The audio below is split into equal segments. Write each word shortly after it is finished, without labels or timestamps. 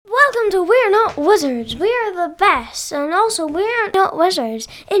to We're Not Wizards. We are the best. And also, we're not wizards.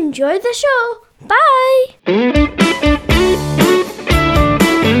 Enjoy the show. Bye.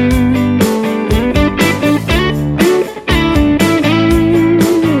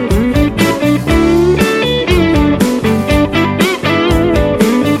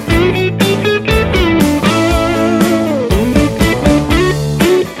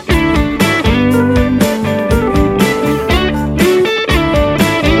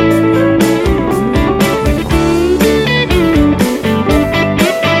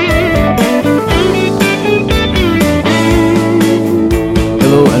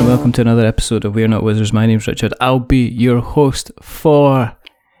 Welcome to another episode of We're Not Wizards. My name's Richard. I'll be your host for...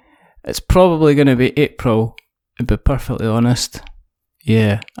 It's probably going to be April, to be perfectly honest.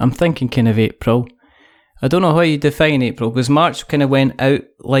 Yeah, I'm thinking kind of April. I don't know how you define April, because March kind of went out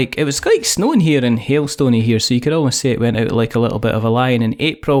like... It was like snowing here and hailstony here, so you could almost say it went out like a little bit of a lie. And in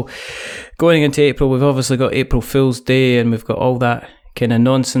April, going into April, we've obviously got April Fool's Day, and we've got all that kind of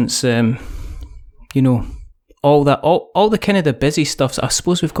nonsense, all the kind of the busy stuff. I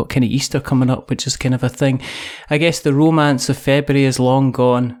suppose we've got kind of Easter coming up, which is kind of a thing. I guess the romance of February is long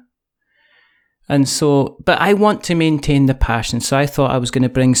gone. And so, but I want to maintain the passion. So I thought I was going to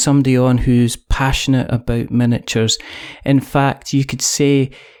bring somebody on who's passionate about miniatures. In fact, you could say,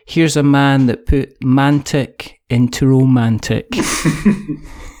 here's a man that put Mantic into romantic.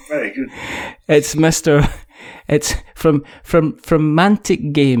 Very good. It's from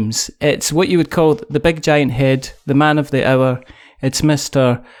Mantic Games. It's what you would call the big giant head, the man of the hour. It's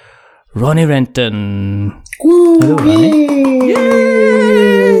Mr. Ronnie Renton. Woo! Hello, Ronnie. Yay!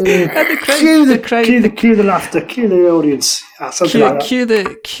 Cue the laughter, cue the audience.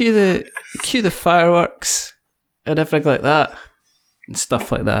 Cue the fireworks and everything like that and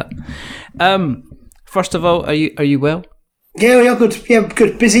stuff like that. First of all, are you well? Yeah, we are good. Yeah,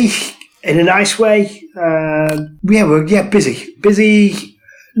 good. Busy. In a nice way. We're busy.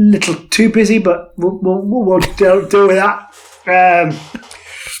 Little too busy, but we'll deal with that.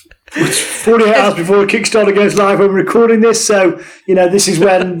 It's 48 hours before the Kickstarter goes live when we're recording this, so this is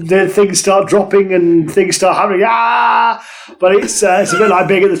when the things start dropping and things start happening. But it's a bit like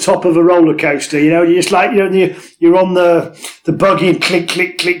being at the top of a roller coaster. You're just like you're on the buggy and click,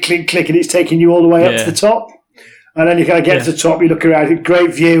 click, click, click, click, and it's taking you all the way up to the top. And then you kind of get to the top, you look around,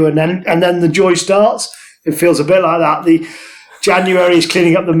 great view, and then the joy starts. It feels a bit like that. The January is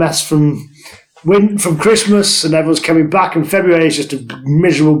cleaning up the mess from Christmas, and everyone's coming back. And February is just a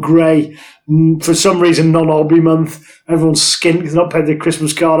miserable grey. For some reason, non-hobby month. Everyone's skint because they're not paid their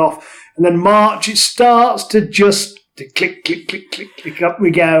Christmas card off. And then March, it starts to just click, click, click, click, click, up we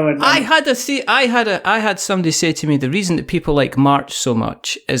go. And I had somebody say to me, the reason that people like March so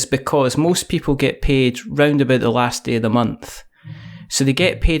much is because most people get paid round about the last day of the month. So they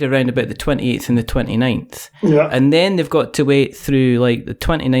get paid around about the 28th and the 29th. Yeah. And then they've got to wait through like the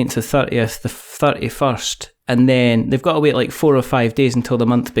 29th, the 30th, the 31st. And then they've got to wait like 4 or 5 days until the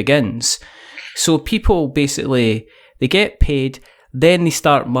month begins. So people basically, they get paid, then they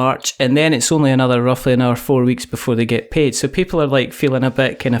start March, and then it's only roughly another 4 weeks before they get paid. So people are like feeling a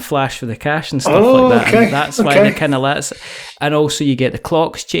bit kind of flash for the cash and stuff like that. Okay. And that's why they kind of let us. And also you get the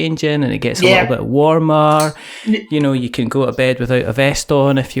clocks changing and it gets a little bit warmer. You can go to bed without a vest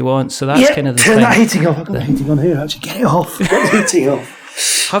on if you want. So that's kind of the turn thing. That heating off. I've got the heating on here, actually. Get it off. Get the heating off.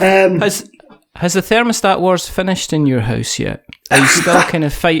 Has the thermostat wars finished in your house yet? Are you still kind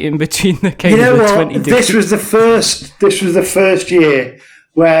of fighting between the kind of the 20 degrees? This was the first year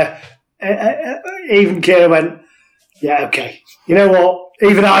where even Kira went, yeah, okay. You know what?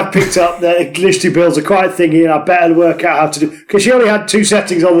 Even I've picked up that electricity bills are quite thingy, and I better work out how to do. Because she only had 2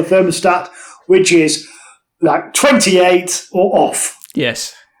 settings on the thermostat, which is like 28 or off.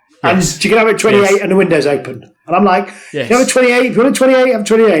 Yes. And you can have it 28 and the window's open. And I'm like, you have a 28, if you want a 28, have a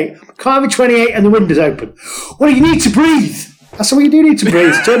 28. Can't have a 28 and the window's open. Well, you need to breathe. That's all you do need to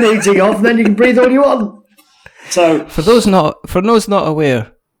breathe. Turn the heating off and then you can breathe all you want. So for those not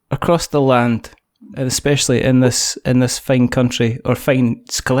aware, across the land, and especially in this fine country, or fine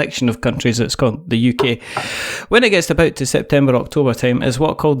collection of countries, it's called the UK, when it gets about to September, October time, is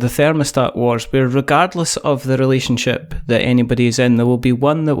what called the thermostat wars, where regardless of the relationship that anybody is in, there will be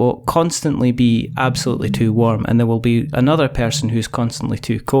one that will constantly be absolutely too warm, and there will be another person who's constantly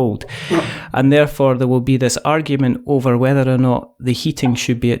too cold. And therefore there will be this argument over whether or not the heating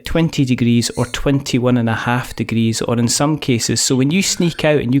should be at 20 degrees or 21.5 degrees, or in some cases, so when you sneak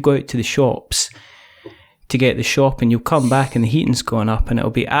out and you go out to the shops to get the shop, and you'll come back and the heating's gone up and it'll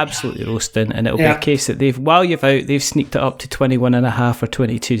be absolutely roasting, and it'll be a case that while you've out, they've sneaked it up to 21.5 or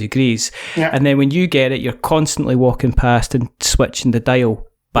 22 degrees. And then when you get it, you're constantly walking past and switching the dial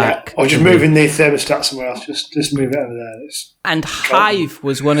back. Or just moving the thermostat somewhere else. Just move it over there. And Hive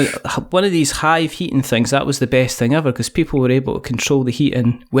was one of these Hive heating things. That was the best thing ever because people were able to control the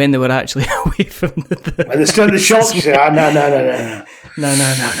heating when they were actually away from the and they're still in the shops. You say, no.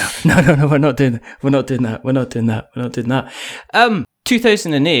 No, we're not doing that.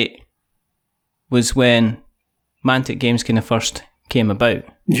 2008 was when Mantic Games kind of first came about.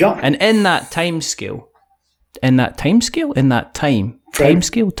 Yeah. And in that time,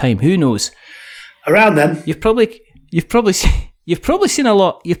 who knows? Around then, You've probably seen a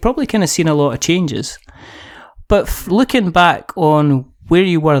lot. You've probably kind of seen a lot of changes. But looking back on where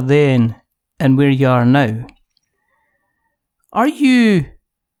you were then and where you are now, are you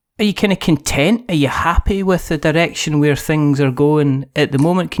kind of content? Are you happy with the direction where things are going at the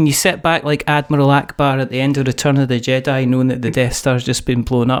moment? Can you sit back like Admiral Akbar at the end of Return of the Jedi, knowing that the Death Star's just been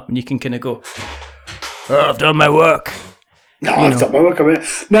blown up, and you can kind of go, "Oh, I've done my work." No, I've done my work.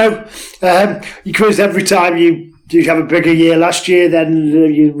 No, because every time you have a bigger year last year, then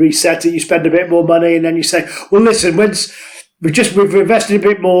you reset it, you spend a bit more money, and then you say, well, listen, we've invested a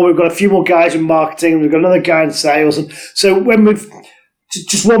bit more, we've got a few more guys in marketing, we've got another guy in sales, and so when we've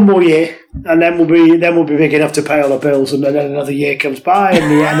just one more year, and then we'll be big enough to pay all our bills, and then another year comes by,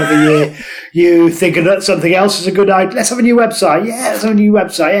 and the end of the year you think that something else is a good idea. Let's have a new website. Yeah, let's have a new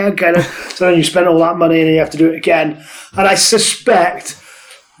website. Yeah, okay. So then you spend all that money, and then you have to do it again. And I suspect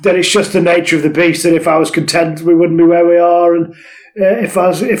that it's just the nature of the beast. That if I was content, we wouldn't be where we are. And if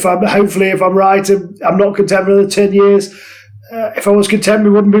I'm right, I'm not content for another 10 years. If I was content, we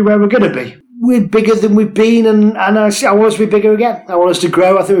wouldn't be where we're going to be. We're bigger than we've been, and I want us to be bigger again. I want us to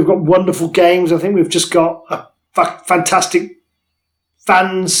grow. I think we've got wonderful games. I think we've just got fantastic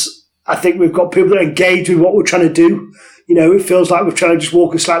fans. I think we've got people that are engaged with what we're trying to do. You know, it feels like we're trying to just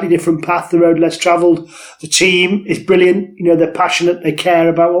walk a slightly different path, the road less travelled. The team is brilliant. You know, they're passionate. They care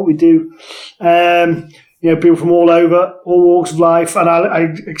about what we do. People from all over, all walks of life, and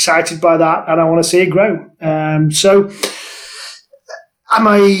I'm excited by that, and I want to see it grow.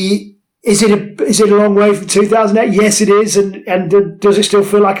 Is it a long way from 2008? Yes, it is. And does it still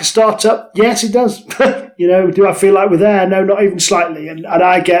feel like a startup? Yes, it does. Do I feel like we're there? No, not even slightly. And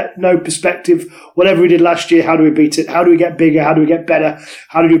I get no perspective. Whatever we did last year, how do we beat it? How do we get bigger? How do we get better?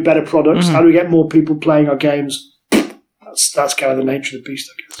 How do we do better products? How do we get more people playing our games? That's kind of the nature of the beast,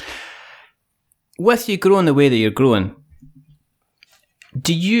 I guess. With you growing the way that you're growing,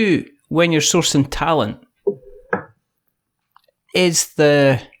 do you, when you're sourcing talent, is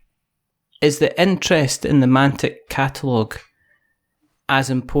the interest in the Mantic catalogue as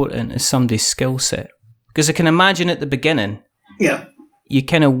important as somebody's skill set? Because I can imagine at the beginning, you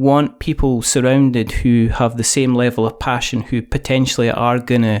kind of want people surrounded who have the same level of passion, who potentially are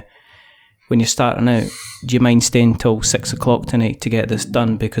going to, when you're starting out, do you mind staying till 6 o'clock tonight to get this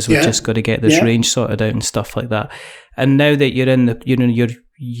done because we've just got to get this range sorted out and stuff like that. And now that you're in the, you're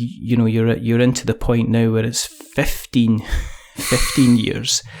into the point now where it's 15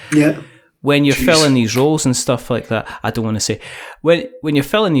 years. Yeah. When you're filling these roles and stuff like that, I don't want to say, when you're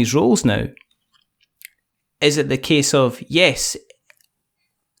filling these roles now, is it the case of, yes,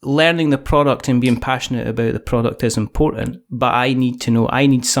 learning the product and being passionate about the product is important, but I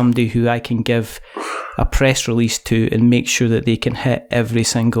need somebody who I can give a press release to and make sure that they can hit every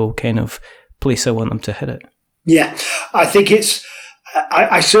single kind of place I want them to hit it? Yeah, I think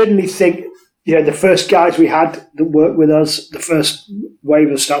I certainly think, the first guys we had that worked with us, the first wave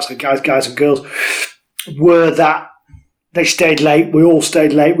of starts, like guys and girls, were that they stayed late. We all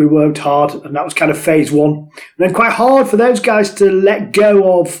stayed late. We worked hard, and that was kind of phase one. And then quite hard for those guys to let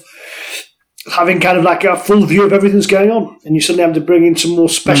go of having kind of like a full view of everything that's going on. And you suddenly have to bring in some more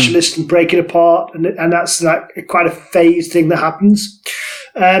specialists and break it apart. And that's like quite a phase thing that happens.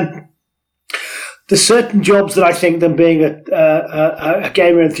 There's certain jobs that I think them being a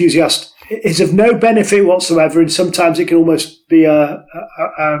gamer enthusiast is of no benefit whatsoever, and sometimes it can almost be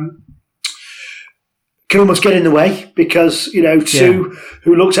can almost get in the way because, Sue,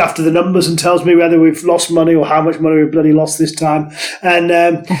 who looks after the numbers and tells me whether we've lost money or how much money we've bloody lost this time. And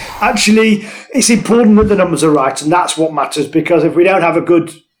actually, it's important that the numbers are right, and that's what matters, because if we don't have a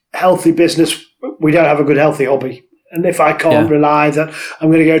good, healthy business, we don't have a good, healthy hobby. And if I can't rely that I'm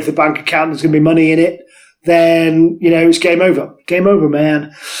going to go to the bank account and there's going to be money in it, then, it's game over. Game over,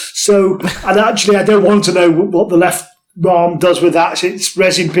 man. So, and actually, I don't want to know what the left arm does with that. It's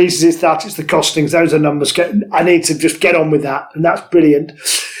resin pieces, it's the costings, those are numbers. I need to just get on with that, and that's brilliant.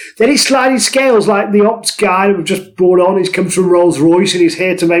 Then he's sliding scales, like the ops guy that we've just brought on. He's come from Rolls-Royce, and he's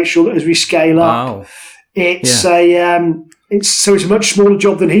here to make sure that as we scale up, it's a much smaller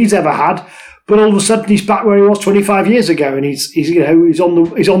job than he's ever had. But all of a sudden, he's back where he was 25 years ago, and he's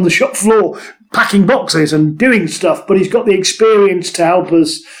on the shop floor packing boxes and doing stuff. But he's got the experience to help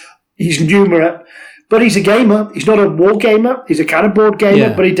us. He's numerate, but he's a gamer. He's not a war gamer. He's a kind of board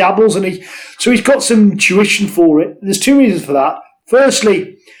gamer, but he dabbles, so he's got some tuition for it. There's two reasons for that.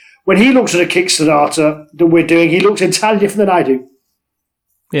 Firstly, when he looks at a Kickstarter that we're doing, he looks entirely different than I do.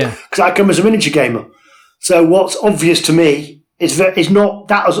 Yeah, because I come as a miniature gamer. So what's obvious to me is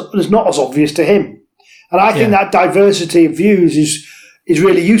not as obvious to him, and I think that diversity of views is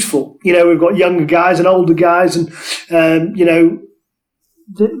really useful. We've got younger guys and older guys, and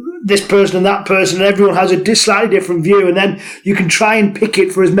this person and that person, and everyone has a slightly different view, and then you can try and pick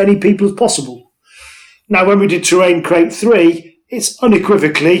it for as many people as possible. Now, when we did Terrain Crate 3, it's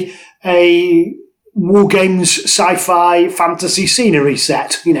unequivocally a WARGAMES sci-fi fantasy scenery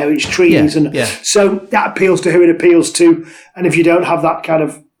set. It's trees, so that appeals to who it appeals to. And if you don't have that kind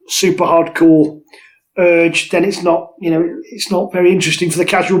of super hardcore urge, then it's not very interesting for the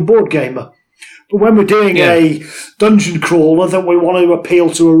casual board gamer. But when we're doing a dungeon crawler that we want to appeal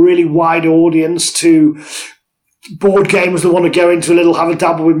to a really wide audience, to board gamers that want to go into have a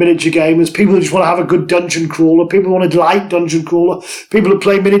dabble with miniature gamers, people who just want to have a good dungeon crawler, people who want to like dungeon crawler, people who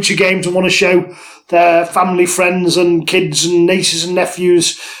play miniature games and want to show their family, friends and kids and nieces and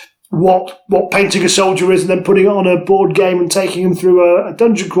nephews what painting a soldier is, and then putting it on a board game and taking them through a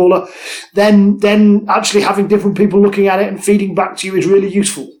dungeon crawler, then actually having different people looking at it and feeding back to you is really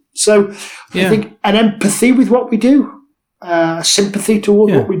useful. So I think an empathy with what we do, sympathy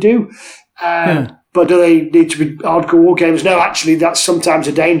towards what we do. But do they need to be hardcore war gamers? No, actually, that's sometimes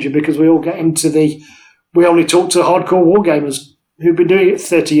a danger, because we all get into we only talk to hardcore war gamers who've been doing it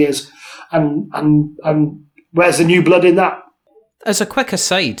 30 years. And where's the new blood in that? As a quick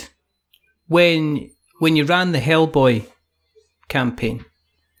aside, when you ran the Hellboy campaign,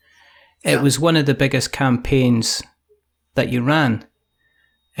 it was one of the biggest campaigns that you ran.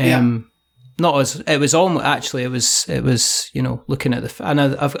 Not as it was almost actually. It was looking at the, and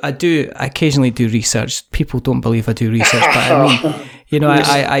I occasionally do research. People don't believe I do research, but I mean,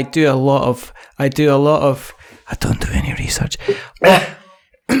 I do a lot of. I don't do any research. But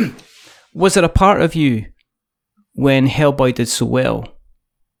was there a part of you when Hellboy did so well,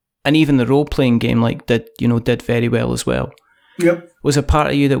 and even the role playing game did very well as well? Yep. Was a part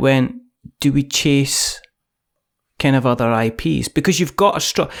of you that went, do we chase kind of other IPs? Because you've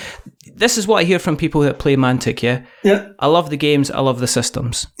got this is what I hear from people that play Mantic, Yeah. I love the games, I love the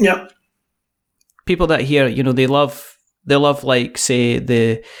systems. Yeah. People that hear, they love like, say,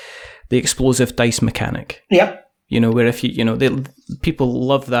 the explosive dice mechanic. Yeah. Where if people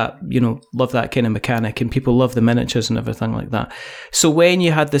love that, love that kind of mechanic, and people love the miniatures and everything like that. So when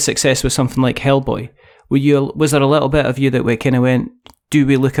you had the success with something like Hellboy, was there a little bit of you that kind of went, do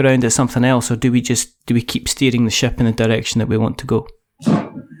we look around at something else, or do we keep steering the ship in the direction that we want to go?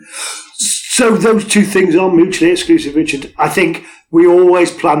 So those two things are mutually exclusive, Richard. I think we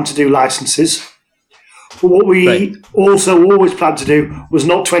always plan to do licenses. But what we also always planned to do was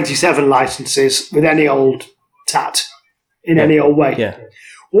not 27 licenses with any old tat in any old way. Yeah.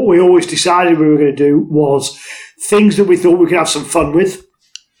 What we always decided we were going to do was things that we thought we could have some fun with,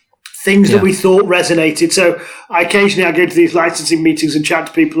 things that we thought resonated. So I go to these licensing meetings and chat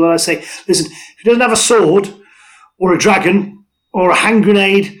to people, and I say, listen, if he doesn't have a sword or a dragon or a hand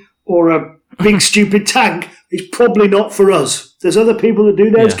grenade or a big stupid tank, it's probably not for us. There's other people that do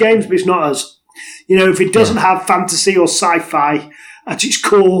those games, but it's not us. If it doesn't have fantasy or sci-fi at its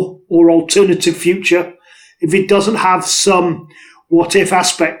core, or alternative future, if it doesn't have some what-if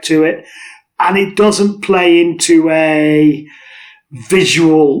aspect to it, and it doesn't play into a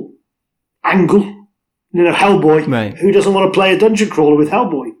visual angle, Hellboy, who doesn't want to play a dungeon crawler with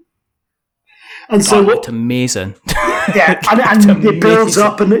Hellboy? And so it's amazing. and it builds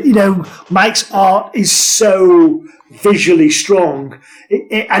up, and Mike's art is so visually strong,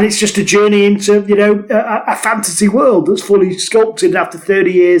 and it's just a journey into a fantasy world that's fully sculpted. After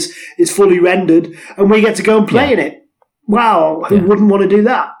 30 years, it's fully rendered, and we get to go and play in it. Wow, who wouldn't want to do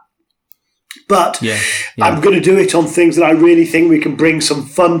that? But I'm going to do it on things that I really think we can bring some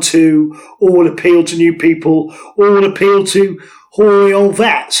fun to, or will appeal to new people, or will appeal to hoary old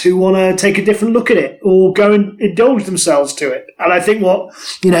vets who want to take a different look at it, or go and indulge themselves to it. And I think what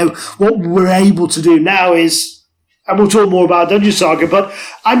we're able to do now is, and we'll talk more about Dungeon Saga, but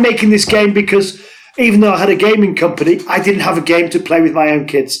I'm making this game because even though I had a gaming company, I didn't have a game to play with my own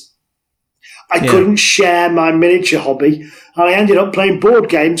kids. I couldn't share my miniature hobby, and I ended up playing board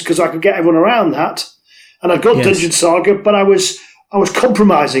games because I could get everyone around that. And I got Dungeon Saga, but I was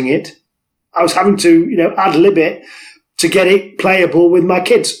compromising it. I was having to ad lib it to get it playable with my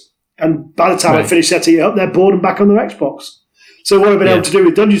kids. And by the time I finish setting it up, they're bored and back on their Xbox. So what I've been able to do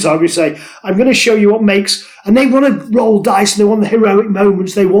with Dungeon Saga is say, I'm going to show you what makes... And they want to roll dice, and they want the heroic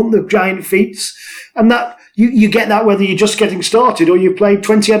moments, they want the giant feats. And that you get that whether you're just getting started or you've played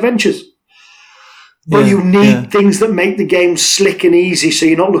 20 adventures. But you need things that make the game slick and easy so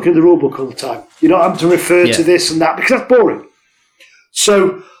you're not looking at the rulebook all the time. You're not having to refer to this and that because that's boring.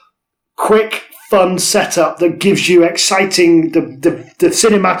 So quick, fun setup that gives you exciting, the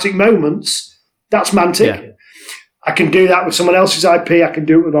cinematic moments, that's Mantic. Yeah. I can do that with someone else's IP. I can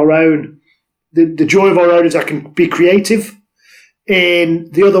do it with our own. The joy of our own is I can be creative. In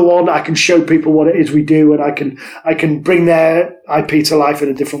the other one, I can show people what it is we do, and I can bring their IP to life in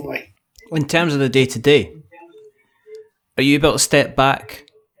a different way. In terms of the day-to-day, are you able to step back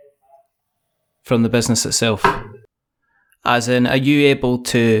from the business itself? As in, are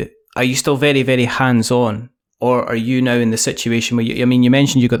you still very, very hands-on, or are you now in the situation where you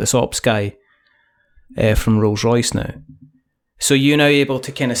mentioned you got this ops guy from Rolls-Royce now. So you're now able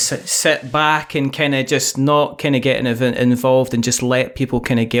to kind of sit back and kind of just not kind of get involved and just let people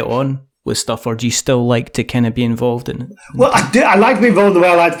kind of get on with stuff, or do you still like to kind of be involved in it? Well, I like to be involved the way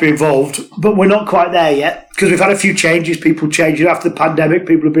I like to be involved, but we're not quite there yet because we've had a few changes. People changed after the pandemic.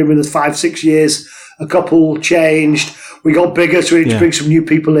 People have been with us 5-6 years. A couple changed. We got bigger, so we need to bring some new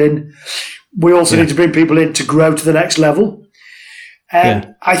people in. We also need to bring people in to grow to the next level.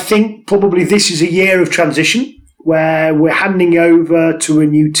 I think probably this is a year of transition where we're handing over to a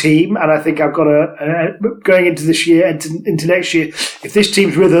new team, and I think I've got going into this year, into next year, if this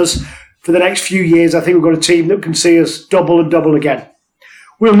team's with us for the next few years, I think we've got a team that can see us double and double again.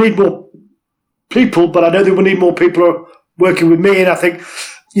 We'll need more people, but I know that we'll need more people working with me, and I think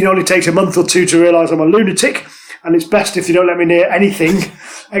it only takes a month or two to realise I'm a lunatic, and it's best if you don't let me near anything,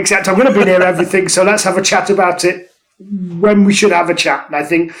 except I'm going to be near everything, so let's have a chat about it when we should have a chat. And I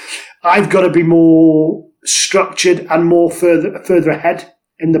think I've got to be more structured and more further ahead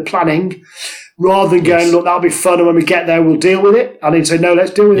in the planning, rather than going, look, that'll be fun, and when we get there, we'll deal with it. I need to say, no, let's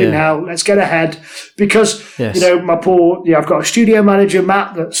deal with it now. Let's get ahead. Because, I've got a studio manager,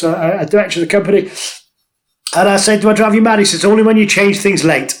 Matt, that's a director of the company. And I said, do I drive you mad? He says, only when you change things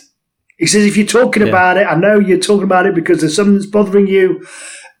late. He says, if you're talking about it, I know you're talking about it because there's something that's bothering you.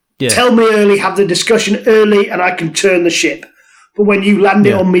 Yeah. Tell me early, have the discussion early, and I can turn the ship. But when you land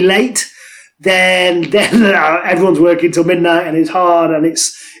it on me late, then everyone's working till midnight, and it's hard, and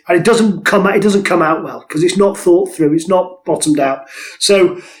it doesn't come out well because it's not thought through, it's not bottomed out.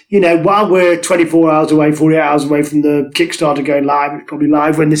 So while we're 24 hours away, 48 hours away from the Kickstarter going live, it's probably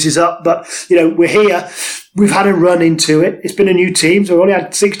live when this is up, but we're here. We've had a run into it. It's been a new team, so we've only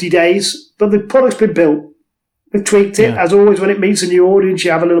had 60 days, but the product's been built. We've tweaked it. As always, when it meets a new audience,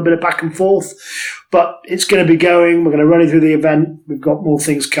 you have a little bit of back and forth, but it's going to be going. We're going to run it through the event. We've got more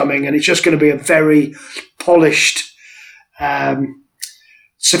things coming, and it's just going to be a very polished,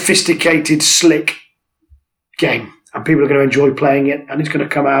 sophisticated, slick game, and people are going to enjoy playing it, and it's going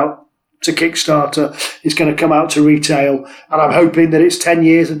to come out to Kickstarter. It's going to come out to retail, and I'm hoping that it's 10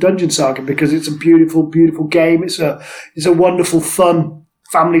 years of Dungeon Saga because it's a beautiful, beautiful game. It's a wonderful, fun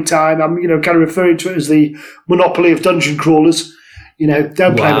family time. I'm kind of referring to it as the Monopoly of dungeon crawlers.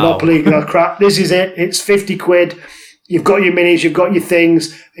 Don't play Monopoly, crap. This is it. It's 50 quid. You've got your minis, you've got your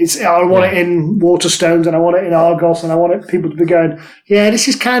things. I want it in Waterstones, and I want it in Argos, and I want people to be going, this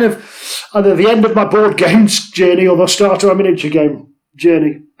is kind of either the end of my board games journey or the start of my miniature game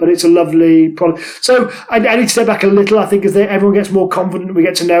journey. But it's a lovely product. So I need to step back a little. I think as everyone gets more confident, we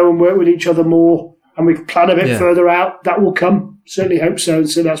get to know and work with each other more, and we plan a bit further out, that will come. Certainly hope so.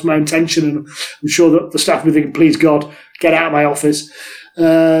 So that's my intention, and I'm sure that the staff will be thinking, please God, get out of my office.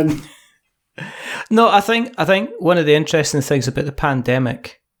 No, I think one of the interesting things about the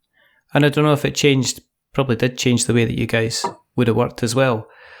pandemic, and I don't know if it probably did change the way that you guys would have worked as well,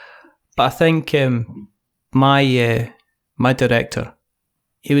 but I think my director,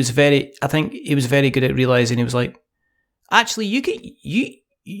 he was very good at realising, he was like, actually,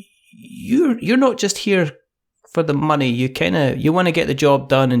 you're not just here for the money. You want to get the job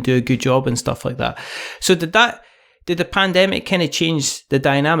done and do a good job and stuff like that. So did the pandemic kind of change the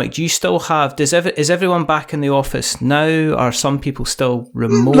dynamic? Do you still have? Is everyone back in the office now? Are some people still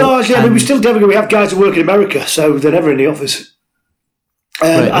remote? No, actually, we still definitely we have guys who work in America, so they're never in the office.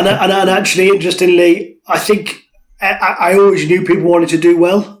 And actually, interestingly, I think I always knew people wanted to do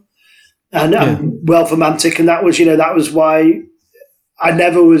well, and well for Mantic, and that was why I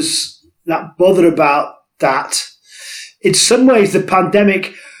never was that bothered about that. In some ways, the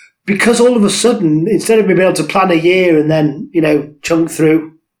pandemic, because all of a sudden, instead of me being able to plan a year and then, chunk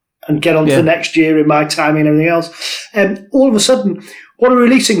through and get on to the next year in my timing and everything else, all of a sudden, What are we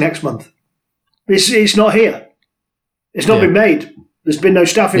releasing next month? It's not here. It's not been made. There's been no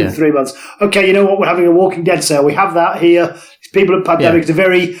staffing for 3 months. Okay, you know what? We're having a Walking Dead sale. We have that here. People at Pandemic.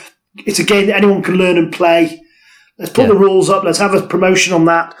 It's a game that anyone can learn and play. Let's put the rules up. Let's have a promotion on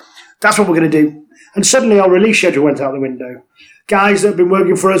that. That's what we're going to do. And suddenly our release schedule went out the window. Guys that have been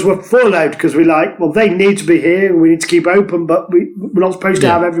working for us were furloughed because we're like, well, they need to be here. We need to keep open, but we're not supposed to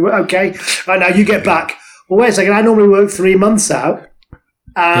have everyone. Okay, right now you get back. Well, wait a second. I normally work 3 months out,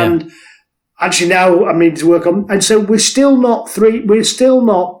 and actually now I need to work on. And so we're still not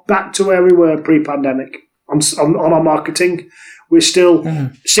back to where we were pre-pandemic on our marketing. We're still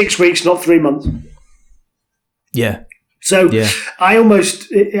 6 weeks, not 3 months. Yeah. So I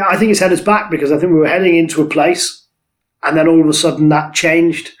think it's had us back because I think we were heading into a place. And then all of a sudden that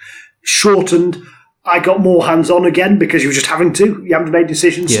changed, shortened. I got more hands-on again because you were just having to. You have to make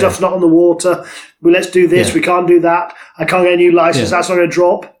decisions. Stuff's not on the water. Well, let's do this. We can't do that. I can't get a new license. That's not going to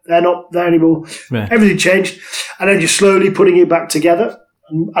drop. They're not there anymore. Right. Everything changed. And then just slowly putting it back together.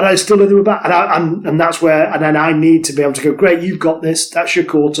 And I still know they were back. And that's where, and then I need to be able to go, great, you've got this. That's your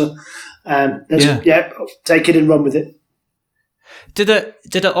quarter. Take it and run with it. Did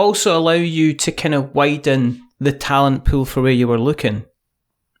it also allow you to kind of widen the talent pool for where you were looking?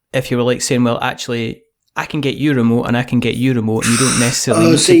 If you were like saying, well, actually, I can get you remote and I can get you remote, and you don't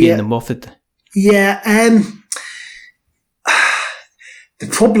necessarily need to be in the Moffat. Yeah. The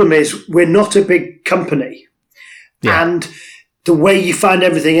problem is we're not a big company. Yeah. And the way you find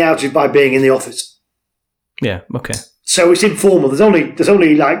everything out is by being in the office. Yeah, okay. So it's informal. There's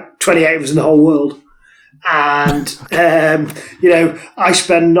only like 28 of us in the whole world. And, I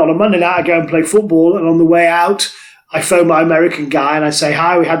spend on a Monday night, I go and play football, and on the way out, I phone my American guy and I say,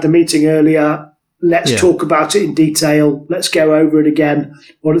 hi, we had the meeting earlier. Let's talk about it in detail. Let's go over it again.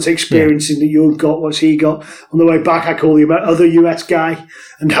 What it's experiencing that you've got, what's he got. On the way back, I call the other US guy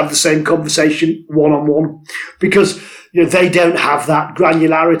and have the same conversation one-on-one because they don't have that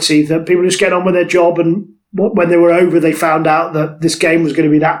granularity that people just get on with their job. And when they were over, they found out that this game was going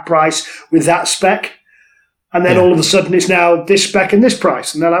to be that price with that spec. And then all of a sudden it's now this spec and this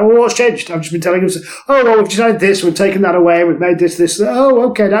price. And they're like, well, what's changed? I've just been telling them, oh, well, we've decided this, we've taken that away, we've made this. Oh,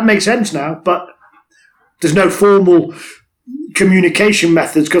 okay, that makes sense now. But there's no formal communication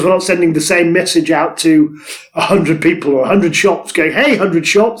methods because we're not sending the same message out to 100 people or 100 shops going, hey, 100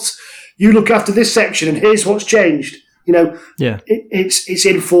 shops, you look after this section and here's what's changed. It's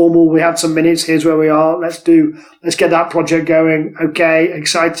informal. We have some minutes. Here's where we are. Let's get that project going. Okay,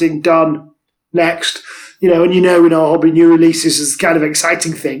 exciting, done. Next. And in our hobby, new releases is kind of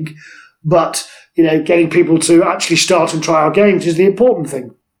exciting thing. But, getting people to actually start and try our games is the important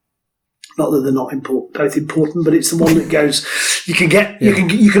thing. Not that they're not both important, but it's the one that goes, you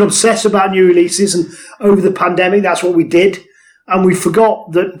can obsess about new releases. And over the pandemic, that's what we did. And we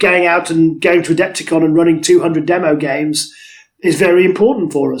forgot that going out and going to Adepticon and running 200 demo games is very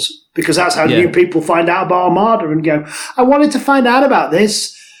important for us because that's how new people find out about Armada and go, I wanted to find out about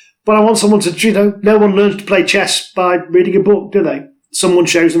this. But I want someone to, no one learns to play chess by reading a book, do they? Someone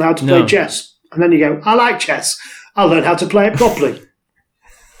shows them how to play chess. And then you go, I like chess. I'll learn how to play it properly.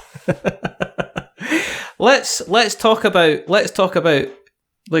 Let's talk about,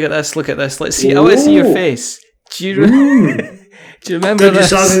 look at this. Let's see. I want to see your face. Do you remember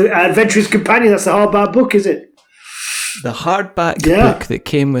this? Adventurous Companion, that's the hardback book, is it? The hardback book that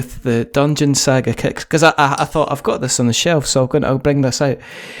came with the Dungeon Saga kicks. Because I thought, I've got this on the shelf, so I'll bring this out.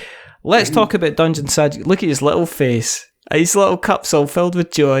 Let's talk about Dungeon Saga. Look at his little face. His little cup's all filled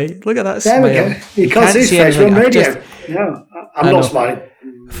with joy. Look at that smile. There we go. You can't see his face on radio. No, I'm not smiling.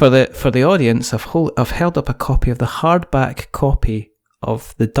 For the audience, I've held up a copy of the hardback copy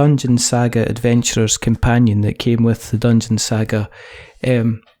of the Dungeon Saga Adventurer's Companion that came with the Dungeon Saga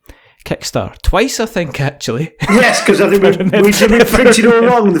Kickstarter. Twice, I think, actually. Yes, because I think we printed all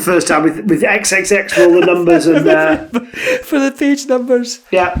wrong the first time with XXX for all the numbers and for the page numbers.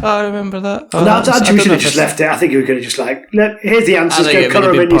 Yeah, I remember that. Actually, we should have just left it. I think we could have just look, here's the answers. Go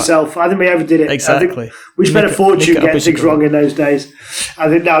colour them in yourself. I think we overdid it. Exactly. We spent a fortune getting things wrong in those days. I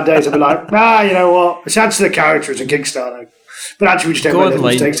think nowadays I'd be like, you know what? Let's answer the characters and Kickstarter. But actually, we just don't make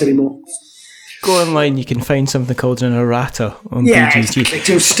those mistakes anymore. Go online, you can find something called an errata on BGG. Exactly.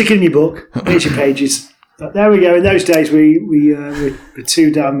 Just stick it in your book, here's your pages. But there we go. In those days, we were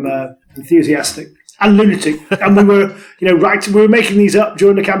too damn enthusiastic and lunatic, and we were, we were making these up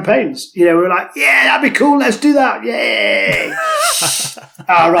during the campaigns. We were like, yeah, that'd be cool. Let's do that. Yay!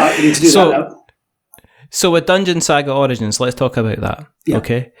 All right, we need to do that now. So with Dungeon Saga Origins, let's talk about that. Yeah.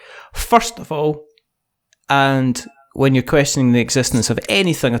 Okay. First of all, and when you're questioning the existence of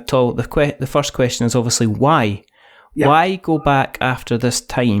anything at all, the first question is obviously why. Yeah. Why go back after this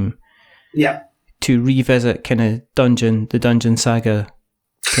time Yeah. to revisit kind of the Dungeon Saga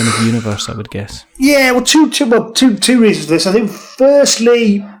kind of universe, I would guess? Yeah, well, two reasons for this. I think,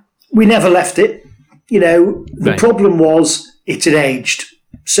 firstly, we never left it. The problem was it had aged.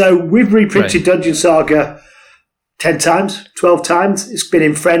 So we've reprinted Dungeon Saga 10 times, 12 times. It's been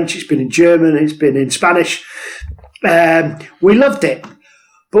in French, it's been in German, it's been in Spanish. We loved it.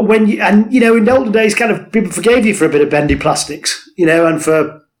 But in the older days, kind of people forgave you for a bit of bendy plastics, and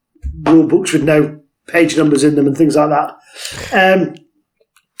for rule books with no page numbers in them and things like that. And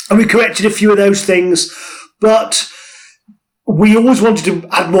we corrected a few of those things, but we always wanted to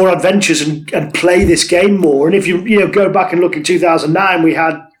add more adventures and play this game more. And if you go back and look in 2009, we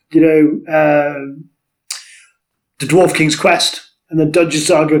had the Dwarf King's Quest, and then Dungeon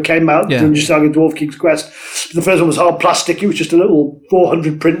Saga came out. Yeah. Dungeon Saga Dwarf King's Quest. The first one was hard plastic. It was just a little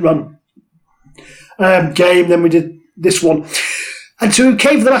 400 print run game. Then we did this one, and so it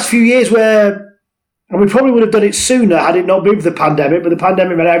came for the last few years where. And we probably would have done it sooner had it not been for the pandemic, but the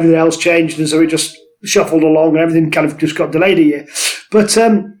pandemic meant everything else changed, and so it just shuffled along and everything kind of just got delayed a year. But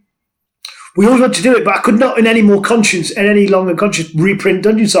we always wanted to do it, but I could not in any longer conscience reprint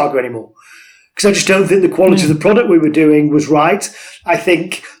Dungeon Saga anymore. Because I just don't think the quality of the product we were doing was right. I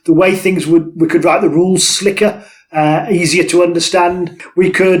think the way we could write the rules slicker, easier to understand.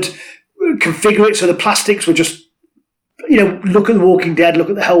 We could configure it so the plastics were just, look at The Walking Dead, look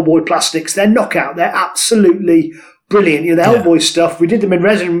at the Hellboy plastics. They're knockout. They're absolutely brilliant. The Hellboy stuff, we did them in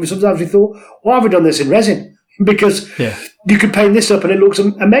resin, and sometimes we thought, why have we done this in resin? Because you could paint this up and it looks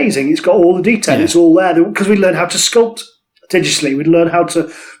amazing. It's got all the detail. Yeah. It's all there. Because we learned how to sculpt digitally. We'd learn how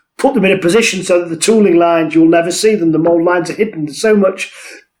to put them in a position so that the tooling lines, you'll never see them. The mold lines are hidden. There's so much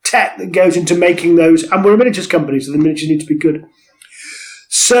tech that goes into making those. And we're a miniatures company, so the miniatures need to be good.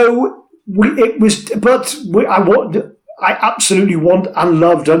 So I absolutely want and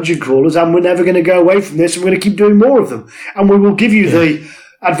love dungeon crawlers, and we're never going to go away from this, and we're going to keep doing more of them. And we will give you the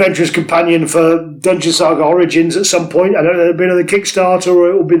Adventurer's Companion for Dungeon Saga Origins at some point. I don't know, it'll be another Kickstarter, or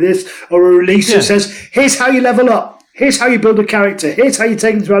it'll be this, or a release that says, here's how you level up. Here's how you build a character. Here's how you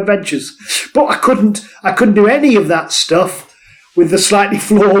take them through adventures. But I couldn't do any of that stuff with the slightly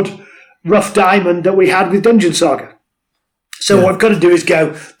flawed rough diamond that we had with Dungeon Saga. So what I've got to do is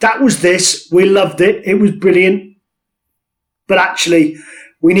go, that was this. We loved it. It was brilliant. But actually,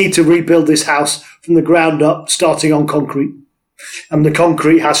 we need to rebuild this house from the ground up, starting on concrete. And the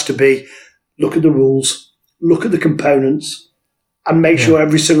concrete has to be, look at the rules, look at the components, and make sure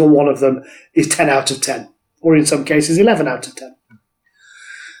every single one of them is 10 out of 10. Or in some cases, 11 out of 10.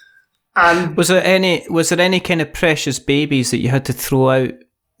 And was there any kind of precious babies that you had to throw out?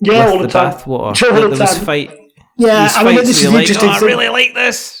 Yeah, with all the time. Bathwater. Sure, all the time. Yeah, I mean, this is the interesting thing. I really like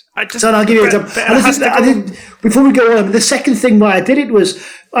this. I'll give you an example. I think before we go on, the second thing why I did it was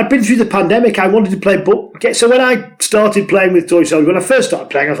I'd been through the pandemic. I wanted to play book. So when I started playing with toy soldiers, when I first started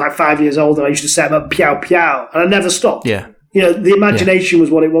playing, I was like 5 years old, and I used to set them up, pow, pow, and I never stopped. Yeah. The imagination was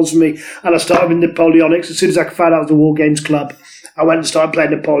what it was for me. And I started with Napoleonics. As soon as I could find out the WARGAMES Club, I went and started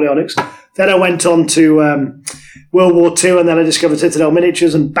playing Napoleonics. Then I went on to World War II, and then I discovered Citadel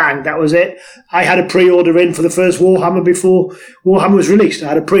Miniatures, and bang, that was it. I had a pre-order in for the first Warhammer before Warhammer was released. I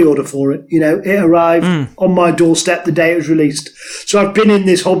had a pre-order for it. It arrived on my doorstep the day it was released. So I've been in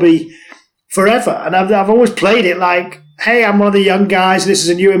this hobby forever, and I've always played it like, hey, I'm one of the young guys, and this is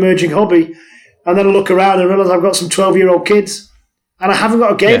a new emerging hobby. And then I look around and realise I've got some 12-year-old kids, and I haven't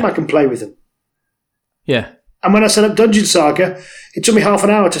got a game I can play with them. Yeah. And when I set up Dungeon Saga, it took me half an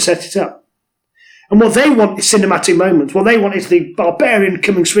hour to set it up. And what they want is cinematic moments. What they want is the barbarian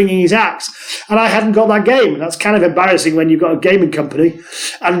coming swinging his axe. And I hadn't got that game. And that's kind of embarrassing when you've got a gaming company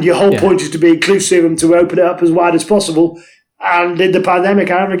and your whole point is to be inclusive and to open it up as wide as possible. And in the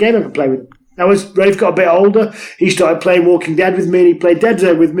pandemic, I had a game I could play with them. Now, as Rafe got a bit older, he started playing Walking Dead with me, and he played Dead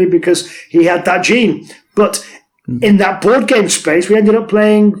Zone with me because he had that gene. But in that board game space, we ended up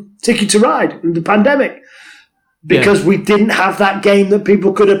playing Ticket to Ride in the pandemic because we didn't have that game that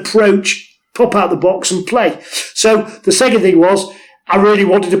people could approach, pop out the box and play. So the second thing was I really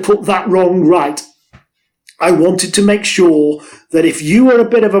wanted to put that wrong right. I wanted to make sure that if you are a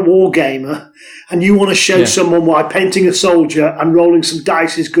bit of a war gamer and you want to show someone why painting a soldier and rolling some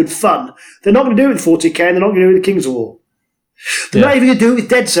dice is good fun, they're not going to do it with 40k and they're not going to do it with the Kings of War. They're not even going to do it with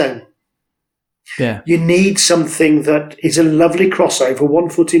Dead Zone. Yeah. You need something that is a lovely crossover, one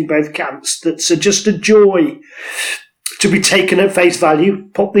foot in both camps, that's just a joy to be taken at face value.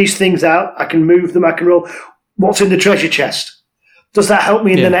 Pop these things out. I can move them. I can roll. What's in the treasure chest? Does that help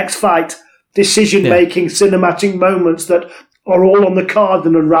me in the next fight? Decision-making, cinematic moments that are all on the card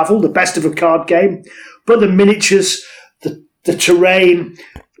and unravel, the best of a card game. but the miniatures, the terrain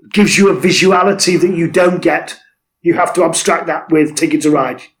gives you a visuality that you don't get. You have to abstract that with Ticket to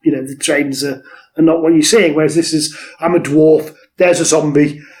Ride. You know, the trains are not what you're seeing, whereas this is, I'm a dwarf, there's a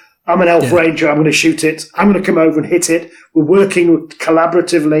zombie, I'm an elf ranger, I'm going to shoot it, I'm going to come over and hit it. We're working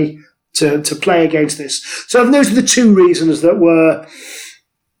collaboratively to play against this. So those are the two reasons that were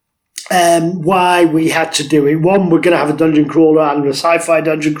why we had to do it. One, we're going to have a dungeon crawler and a sci-fi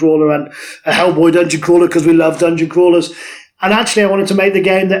dungeon crawler and a Hellboy dungeon crawler because we love dungeon crawlers. And actually, I wanted to make the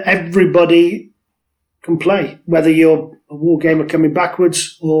game that everybody can play, whether you're a wargamer coming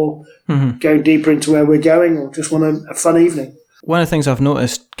backwards or going deeper into where we're going or just want a fun evening. One of the things I've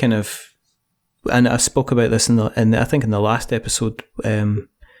noticed kind of, and I spoke about this I think in the last episode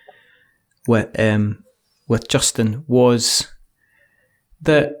with Justin, was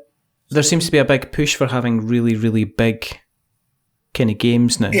that there seems to be a big push for having really, really big kind of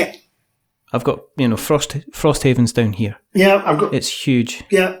games now. Yeah. I've got, Frosthaven's down here. Yeah, I've got... It's huge.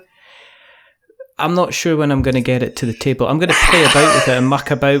 Yeah. I'm not sure when I'm going to get it to the table. I'm going to play about with it and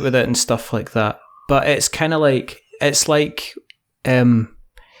muck about with it and stuff like that. But it's kind of like, it's like cutting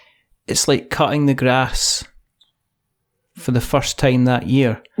the grass for the first time that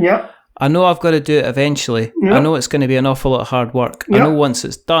year. Yeah. I know I've got to do it eventually. Yeah. I know it's going to be an awful lot of hard work. Yeah. I know once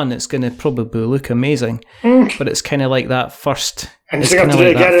it's done, it's going to probably look amazing. But it's kind of like that first. It's kind of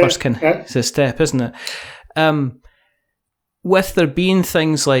like that first kind of step, isn't it? With there being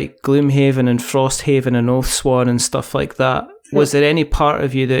things like Gloomhaven and Frosthaven and Oathsworn and stuff like that, was there any part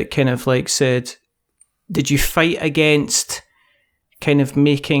of you that kind of like said, did you fight against kind of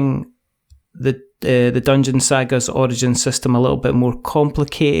making the Dungeon Saga's origin system a little bit more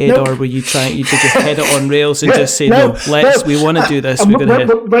complicated, or were you did you head it on rails and just say, we want to do this?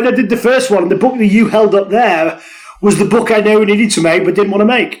 When I did the first one, the book that you held up there was the book I know we needed to make but didn't want to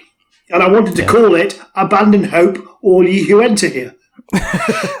make. And I wanted to call it Abandon Hope, All Ye Who Enter Here.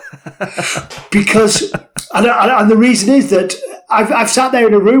 Because, and the reason is that I've sat there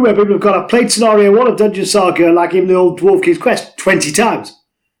in a room where people have gone, I've played scenario 1 of Dungeon Saga, like in the old Dwarf King's Quest, 20 times.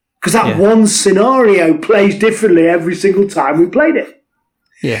 Because that one scenario plays differently every single time we played it.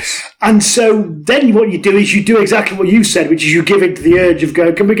 Yes. And so then what you do is you do exactly what you said, which is you give in to the urge of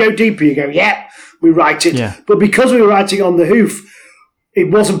going, can we go deeper? You go, yeah, we write it. Yeah. But because we were writing on the hoof, it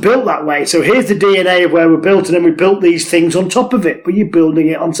wasn't built that way. So here's the DNA of where we're built, and then we built these things on top of it, but you're building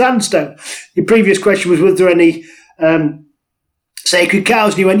it on sandstone. Your previous question was there any sacred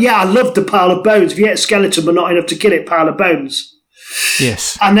cows? And you went, yeah, I loved the pile of bones. If you ate a skeleton but not enough to kill it, pile of bones.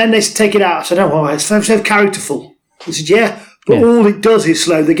 Yes. And then they take it out. I said, oh, it's so characterful. I said, yeah, but all it does is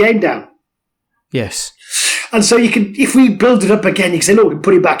slow the game down. Yes. And so you can, if we build it up again, you can say, look, we can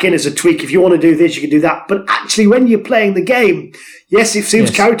put it back in as a tweak. If you want to do this, you can do that. But actually, when you're playing the game, yes, it seems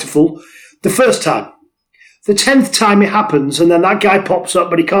characterful the first time. The 10th time it happens, and then that guy pops up,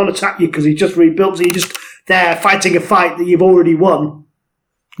 but he can't attack you because he just rebuilt, so you're just there fighting a fight that you've already won.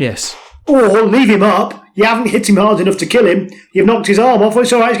 Yes. Or leave him up, you haven't hit him hard enough to kill him, you've knocked his arm off,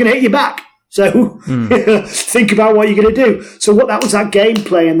 it's all right, he's going to hit you back. So think about what you're going to do. So that was that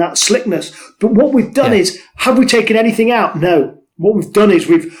gameplay and that slickness. But what we've done is, have we taken anything out? No. What we've done is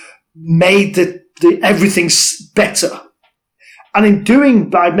we've made the everything better. And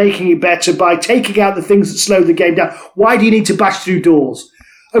by making it better, by taking out the things that slow the game down, why do you need to bash through doors?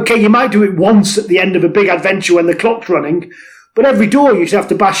 Okay, you might do it once at the end of a big adventure when the clock's running, but every door you should have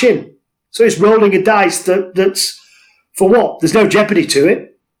to bash in. So it's rolling a dice that's for what? There's no jeopardy to it.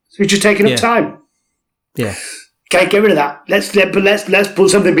 So it's just taking up time. Yeah. Okay, get rid of that. Let's put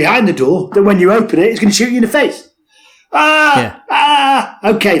something behind the door that when you open it, it's going to shoot you in the face.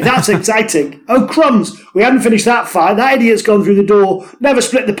 Okay, that's exciting. Oh, crumbs. We haven't finished that fight. That idiot's gone through the door. Never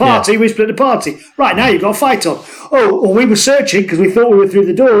split the party. We split the party. Right, now you've got a fight on. Oh, or we were searching because we thought we were through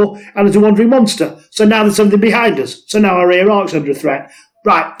the door and there's a wandering monster. So now there's something behind us. So now our rear arc's under threat.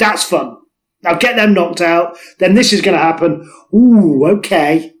 Right, that's fun. Now get them knocked out. Then this is going to happen. Ooh,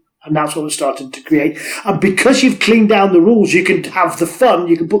 okay. And that's what we're starting to create. And because you've cleaned down the rules, you can have the fun.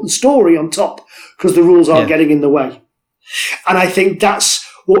 You can put the story on top because the rules aren't getting in the way. And I think that's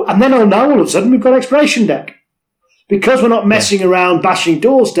what, and then now all of a sudden we've got exploration deck. Because we're not messing around, bashing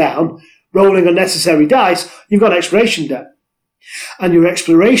doors down, rolling unnecessary dice, you've got exploration deck. And your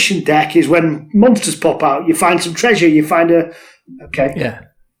exploration deck is when monsters pop out, you find some treasure, you find okay. Yeah.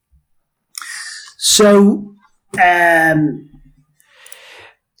 So,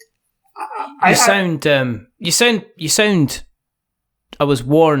 You sound. I was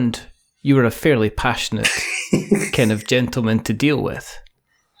warned you were a fairly passionate kind of gentleman to deal with,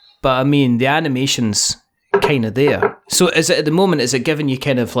 but I mean the animation's kind of there. So is it at the moment? Is it giving you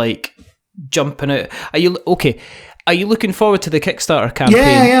kind of like jumping out. Are you okay? Are you looking forward to the Kickstarter campaign?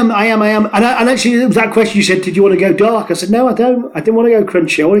 Yeah, I am. And actually, it was that question you said, did you want to go dark? I said, no, I don't. I didn't want to go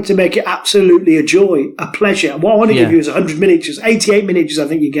crunchy. I wanted to make it absolutely a joy, a pleasure. What I want to give you is 100 miniatures, 88 miniatures I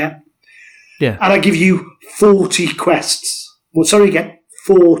think you get. Yeah. And I give you 40 quests. Well, sorry, you get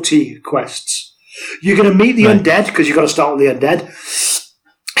 40 quests. You're going to meet the undead, because you've got to start with the undead.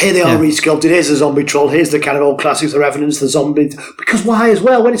 Here they are resculpted. Here's the zombie troll. Here's the kind of old classics, the Revenants, the zombies. Because why as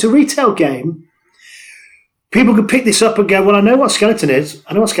well? When it's a retail game, people can pick this up and go, well, I know what skeleton is.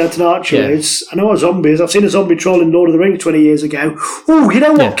 I know what skeleton archer is. I know what zombie is. I've seen a zombie troll in Lord of the Rings 20 years ago. Oh, you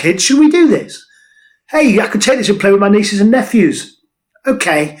know what, kids? Should we do this? Hey, I could take this and play with my nieces and nephews.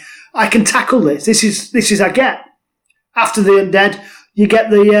 Okay, I can tackle this. This is I get. After the undead, you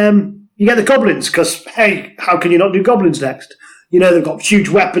get the goblins, because, hey, how can you not do goblins next? You know, they've got huge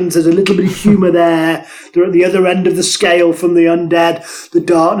weapons. There's a little bit of humour there. They're at the other end of the scale from the undead, the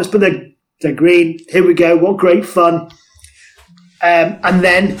darkness, but they're green. Here we go. What great fun. And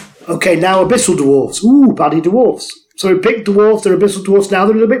then, okay, now abyssal dwarves. Ooh, baddie dwarves. So we picked dwarves. They're abyssal dwarves now.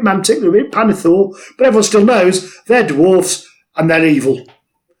 They're a little bit mantic. They're a bit panithor. But everyone still knows they're dwarves and they're evil.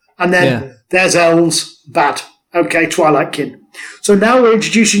 And then there's elves. Bad. Okay, Twilight Kin. So now we're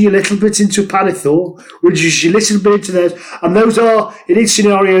introducing you a little bit into panithor. We're introducing you a little bit into those. And those are, in each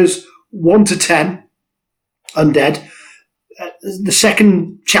scenarios, 1 to 10 undead. The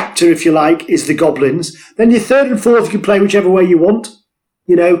second chapter, if you like, is the goblins. Then your third and fourth, you can play whichever way you want.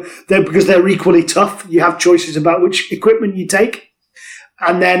 You know, because they're equally tough. You have choices about which equipment you take.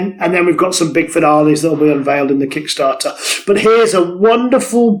 And then we've got some big finales that will be unveiled in the Kickstarter. But here's a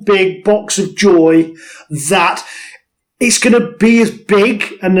wonderful big box of joy that it's going to be as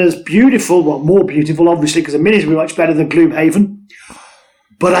big and as beautiful, well, more beautiful, obviously, because the minis will be much better than Gloomhaven.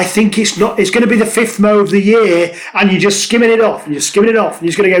 But I think it's going to be the 5th Mo of the year, and you're just skimming it off, and you're just going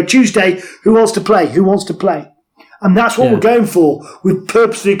to go, Tuesday, who wants to play? Who wants to play? And that's what we're going for. We've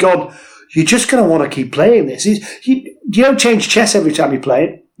purposely gone, you're just going to want to keep playing this. You don't change chess every time you play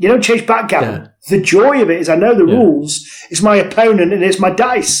it. You don't change backgammon. Yeah. The joy of it is I know the rules. It's my opponent, and it's my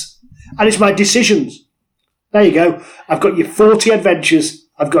dice, and it's my decisions. There you go. I've got your 40 adventures.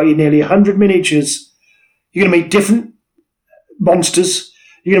 I've got you nearly 100 miniatures. You're going to make different monsters.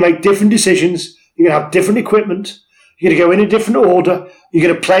 You're going to make different decisions. You're going to have different equipment. You're going to go in a different order. You're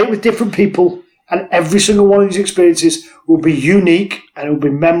going to play it with different people. And every single one of these experiences will be unique, and it will be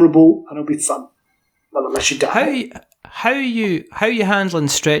memorable, and it will be fun. Not unless you die. How are you handling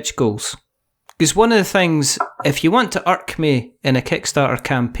stretch goals? Because one of the things, if you want to irk me in a Kickstarter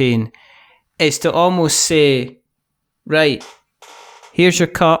campaign, is to almost say, right, here's your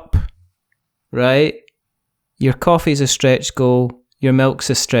cup, right? Your coffee's a stretch goal. Your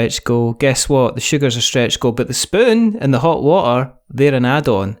milk's a stretch goal. Guess what? The sugar's a stretch goal. But the spoon and the hot water, they're an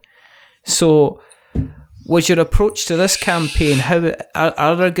add-on. So was your approach to this campaign, how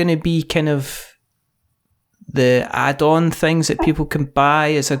are there going to be kind of the add-on things that people can buy?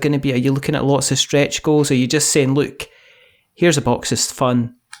 Is there going to be, are you looking at lots of stretch goals? Are you just saying, look, here's a box of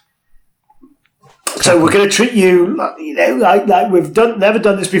fun? So we're going to treat you like we've never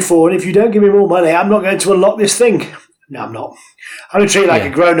done this before, and if you don't give me more money, I'm not going to unlock this thing. No, I'm not. I'm going to treat you like a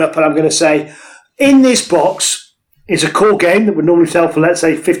grown-up, and I'm going to say, in this box is a core game that would normally sell for, let's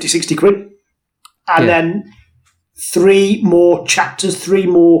say, 50, 60 quid. And then 3 more chapters, 3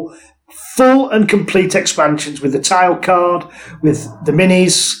 more full and complete expansions with the tile card, with the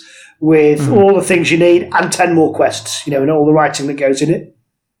minis, with all the things you need, and 10 more quests, you know, and all the writing that goes in it.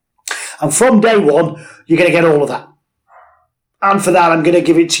 And from day one, you're going to get all of that. And for that, I'm going to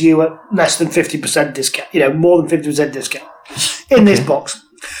give it to you at less than 50% discount, you know, more than 50% discount in this box.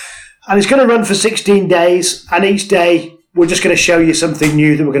 And it's going to run for 16 days, and each day we're just going to show you something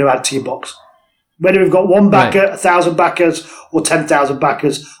new that we're going to add to your box. Whether we've got 1 backer, 1,000 backers, or 10,000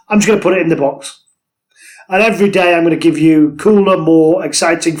 backers, I'm just going to put it in the box. And every day I'm going to give you cooler, more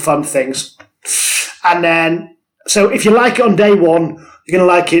exciting, fun things. And then, so if you like it on day 1, you're going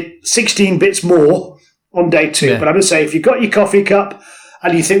to like it 16 bits more on day 2. Yeah. But I'm going to say, if you've got your coffee cup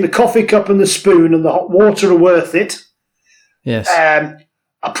and you think the coffee cup and the spoon and the hot water are worth it, yes,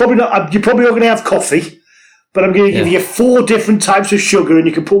 you're probably not going to have coffee, but I'm going to give you 4 different types of sugar, and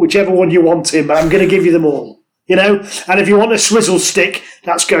you can put whichever one you want in, but I'm going to give you them all, you know? And if you want a swizzle stick,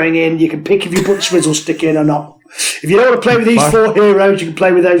 that's going in. You can pick if you put the swizzle stick in or not. If you don't want to play with these 4 heroes, you can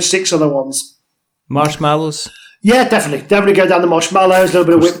play with those 6 other ones. Marshmallows? Yeah, definitely. Definitely go down the marshmallows, a little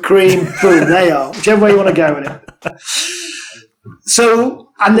bit of whipped cream. Boom, there you are. Whichever way you want to go with it. So,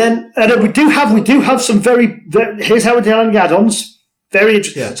 and then we do have some very here's how we're dealing add-ons. Very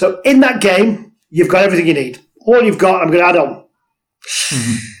interesting. Yeah. So in that game, you've got everything you need. All you've got, I'm going to add on.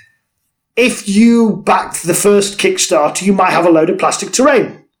 Mm-hmm. if you backed the first Kickstarter, you might have a load of plastic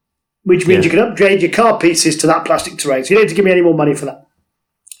terrain, which means you can upgrade your car pieces to that plastic terrain. So you don't have to give me any more money for that.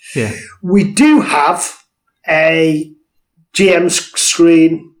 Yeah. We do have a GM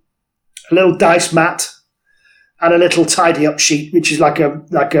screen, a little dice mat, and a little tidy up sheet, which is like a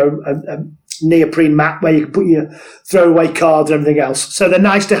neoprene mat where you can put your throwaway cards and everything else. So they're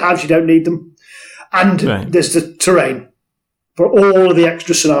nice to have. You don't need them. And there's the terrain for all of the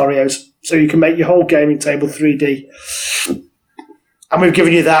extra scenarios. So you can make your whole gaming table 3D. And we've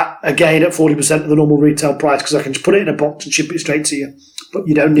given you that, again, at 40% of the normal retail price because I can just put it in a box and ship it straight to you. But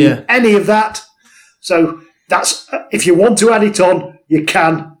you don't need any of that. So that's if you want to add it on, you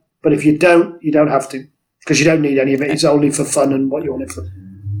can. But if you don't have to because you don't need any of it. It's only for fun and what you want it for.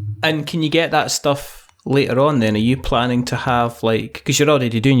 And can you get that stuff later on then? Are you planning to have, like, because you're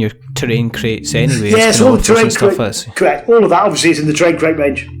already doing your terrain crates anyway? Yes, all the terrain crates. Correct. All of that obviously is in the terrain crate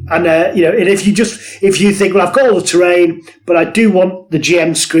range. And, and if you think, well, I've got all the terrain, but I do want the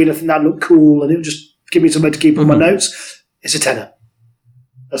GM screen, I think that'd look cool and it'll just give me somewhere to keep all my notes, it's a tenner.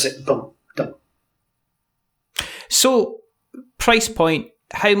 That's it. Boom. Done. So, price point,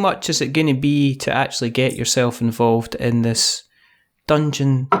 how much is it going to be to actually get yourself involved in this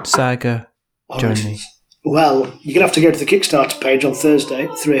Dungeon Saga journey? Well, you're going to have to go to the Kickstarter page on Thursday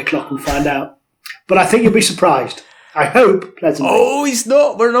at 3 o'clock and find out. But I think you'll be surprised. I hope pleasantly. Oh, he's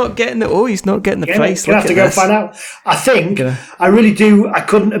not. We're not getting the. Oh, he's not getting the price. You're going to have to go and find out. I think I really do. I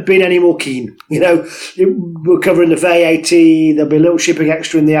couldn't have been any more keen. We're covering the VAT. There'll be a little shipping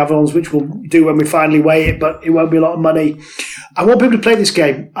extra in the Avalons, which we'll do when we finally weigh it, but it won't be a lot of money. I want people to play this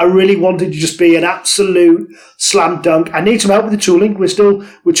game. I really want it to just be an absolute slam dunk. I need some help with the tooling. We're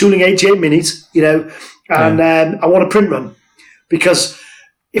tooling 88 minis, and I want a print run because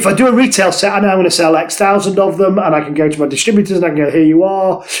if I do a retail set, I know I'm going to sell X thousand of them and I can go to my distributors and I can go, here you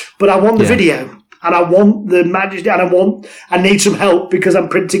are. But I want the video and I want the magic and I need some help because I'm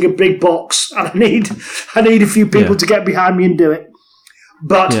printing a big box and I need a few people to get behind me and do it.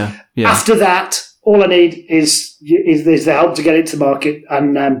 But after that, all I need is the help to get it to market.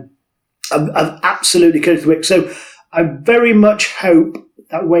 And I'm absolutely committed to it. So I very much hope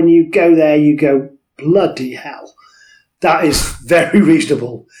that when you go there, you go, bloody hell. That is very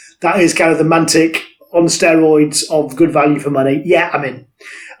reasonable. That is kind of the Mantic on steroids of good value for money. Yeah, I'm in.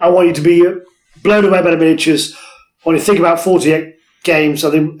 I want you to be blown away by the miniatures. I want you to think about 48 games.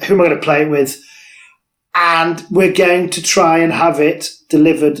 I think, who am I going to play it with? And we're going to try and have it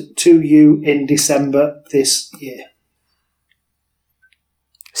delivered to you in December this year.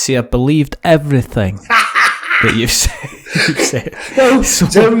 See, I believed everything that you've said.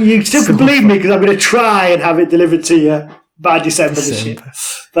 So you still can believe me because I'm going to try and have it delivered to you by December this year.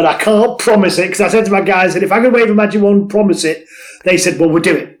 But I can't promise it because I said to my guys that if I could wave a magic wand and promise it, they said, well, we'll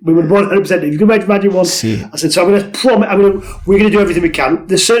do it. We would 100%. If you can wave a magic wand, I said, so I'm going to promise. We're going to do everything we can.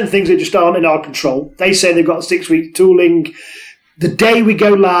 There's certain things that just aren't in our control. They say they've got 6 weeks tooling. The day we go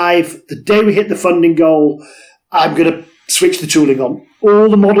live, the day we hit the funding goal, I'm going to switch the tooling on. All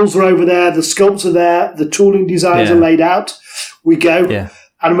the models are over there, the sculpts are there, the tooling designs are laid out. We go,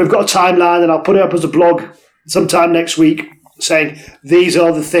 and we've got a timeline, and I'll put it up as a blog sometime next week saying these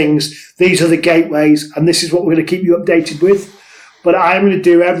are the things, these are the gateways, and this is what we're going to keep you updated with. But I'm going to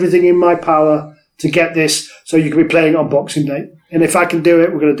do everything in my power to get this so you can be playing on Boxing Day. And if I can do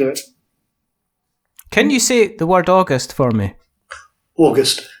it, we're going to do it. Can you say the word August for me?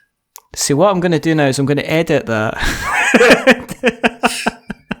 August. See, what I'm going to do now is I'm going to edit that.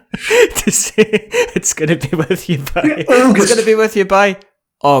 To say it's going to be with you by August. It's going to be with you by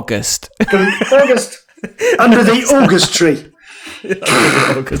August. August. Under the August tree.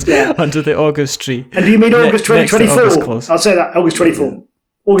 Under the August tree. And do you mean August 2024? I'll say that, August 24.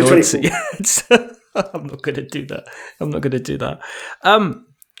 August 24. I'm not going to do that.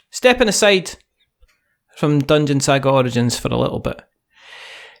 Stepping aside from Dungeon Saga Origins for a little bit.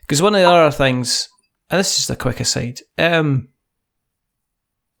 Because one of the other things, and this is just a quick aside,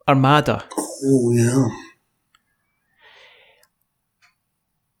 Armada. Oh, yeah.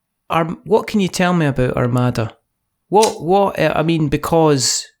 What can you tell me about Armada? I mean,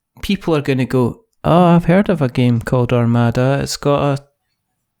 because people are going to go, oh, I've heard of a game called Armada. It's got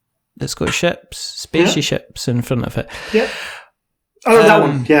ships, spacey ships in front of it. Yeah. Oh, that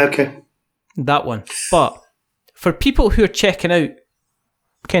one. Yeah, okay. That one. But for people who are checking out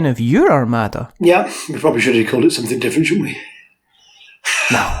kind of your Armada. Yeah, we probably should have called it something different, shouldn't we?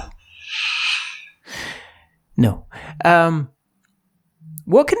 No.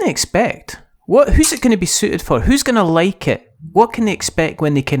 What can they expect? Who's it going to be suited for? Who's going to like it? What can they expect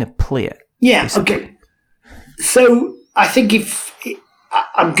when they kind of play it? Yeah, basically? Okay. So I think if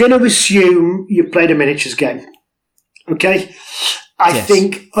I'm going to assume you've played a miniatures game. Okay? I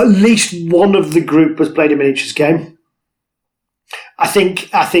think at least one of the group has played a miniatures game. I think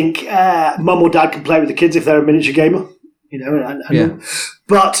mum or dad can play with the kids if they're a miniature gamer.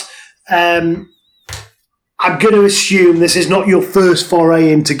 But I'm going to assume this is not your first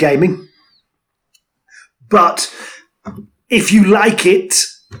foray into gaming. But if you like it,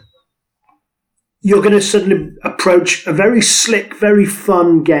 you're going to suddenly approach a very slick, very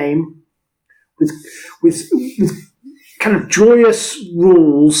fun game with kind of joyous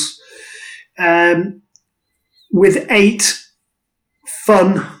rules, with 8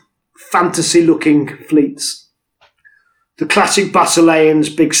 fun, fantasy-looking fleets. The classic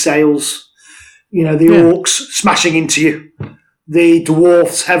Basileans, big sails, the orcs smashing into you, the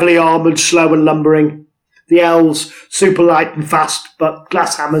dwarfs, heavily armoured, slow and lumbering, the elves, super light and fast, but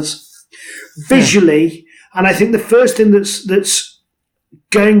glass hammers. Visually, and I think the first thing that's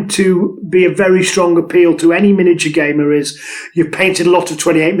going to be a very strong appeal to any miniature gamer is you've painted a lot of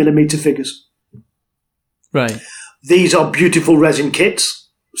 28mm figures. Right. These are beautiful resin kits,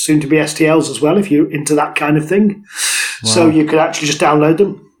 soon to be STLs as well, if you're into that kind of thing. Wow. So you could actually just download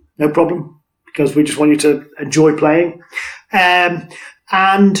them, no problem, because we just want you to enjoy playing. And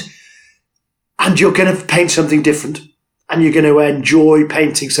you're going to paint something different. And you're going to enjoy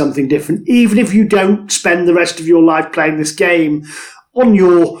painting something different. Even if you don't spend the rest of your life playing this game, on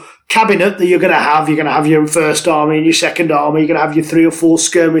your cabinet that you're going to have your first army and your second army, you're going to have your 3 or 4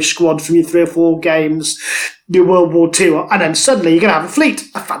 skirmish squads from your 3 or 4 games, your World War II, and then suddenly you're going to have a fleet,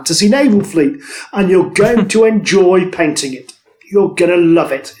 a fantasy naval fleet, and you're going to enjoy painting it. You're going to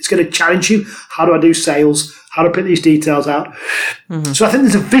love it. It's going to challenge you. How do I do sails? How to put these details out? Mm-hmm. So I think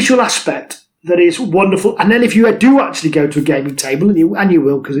there's a visual aspect that is wonderful. And then if you do actually go to a gaming table, and you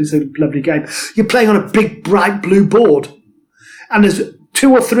will because it's a lovely game, you're playing on a big, bright blue board. And there's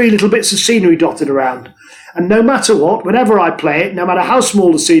 2 or 3 little bits of scenery dotted around. And no matter what, whenever I play it, no matter how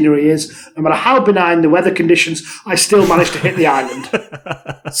small the scenery is, no matter how benign the weather conditions, I still manage to hit the island.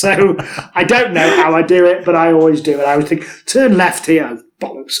 So I don't know how I do it, but I always do it. I always think, turn left here. Oh,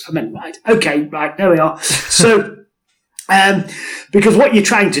 bollocks, I meant right. Okay, right, there we are. So... because what you're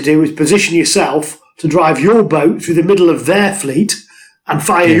trying to do is position yourself to drive your boat through the middle of their fleet and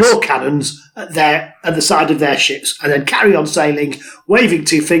fire your cannons at the side of their ships, and then carry on sailing, waving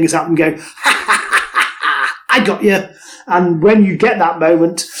 2 fingers up and go, ha, ha, ha, ha, ha, I got you. And when you get that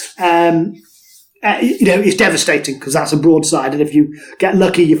moment, it's devastating because that's a broadside, and if you get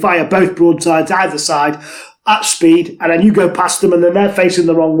lucky, you fire both broadsides either side at speed, and then you go past them, and then they're facing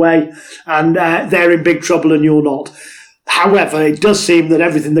the wrong way, and they're in big trouble, and you're not. However, it does seem that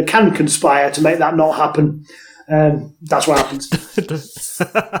everything that can conspire to make that not happen, that's what happens.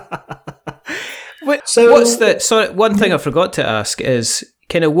 One thing I forgot to ask is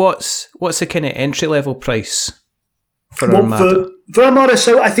kind of what's the kind of entry level price for Armada? For Armada,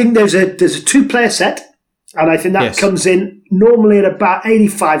 so I think there's a 2-player set, and I think that comes in normally at about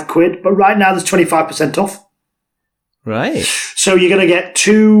 85 quid, but right now there's 25% off. Right. So you're going to get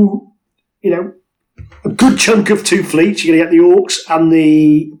 2, a good chunk of 2 fleets. You're going to get the Orcs and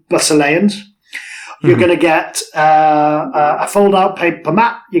the Basileans. You're going to get a fold-out paper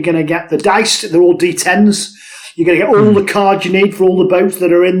map. You're going to get the dice. They're all D10s. You're going to get all the cards you need for all the boats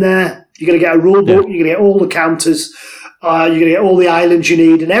that are in there. You're going to get a rule book. You're going to get all the counters. You're going to get all the islands you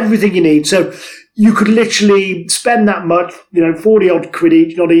need and everything you need. So you could literally spend that much, 40-odd quid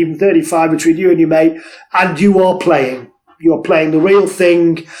each, not even 35 between you and your mate, and you are playing. You're playing the real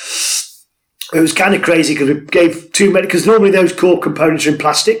thing. It was kind of crazy because we gave too many, because normally those core components are in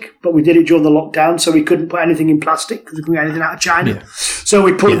plastic, but we did it during the lockdown, so we couldn't put anything in plastic because we couldn't get anything out of China. Yeah. So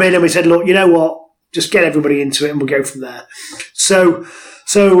we put them in and we said, look, you know what? Just get everybody into it and we'll go from there. So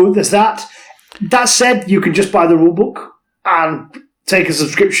there's that. That said, you can just buy the rule book and take a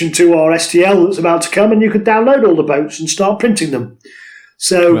subscription to our STL that's about to come, and you could download all the boats and start printing them.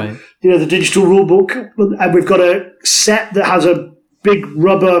 So, the digital rule book, and we've got a set that has a big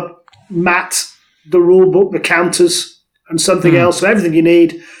rubber mat, the rule book, the counters, and something else, so everything you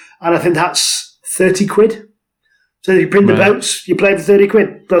need. And I think that's 30 quid. So if you print the boats, you play for 30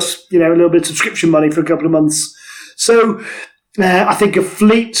 quid, plus, a little bit of subscription money for a couple of months. So I think a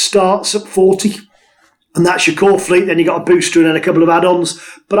fleet starts at 40, and that's your core fleet. Then you got a booster and then a couple of add-ons.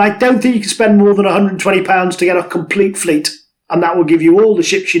 But I don't think you can spend more than £120 to get a complete fleet. And that will give you all the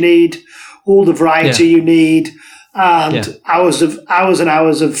ships you need, all the variety you need, and hours and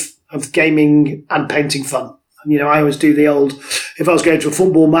hours of gaming and painting fun. And, I always do the old, if I was going to a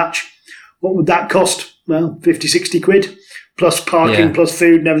football match, what would that cost? Well, 50, 60 quid, plus parking, plus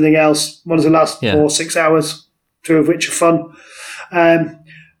food and everything else. What does it last? 4 or 6 hours, 2 of which are fun.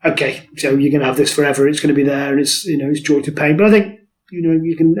 Okay, so you're going to have this forever. It's going to be there, and it's it's joy to pain. But I think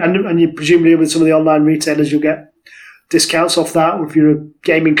you can, and you presumably with some of the online retailers, you'll get discounts off that, or if you're a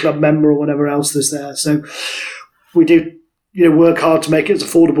gaming club member or whatever else there's there. So we do work hard to make it as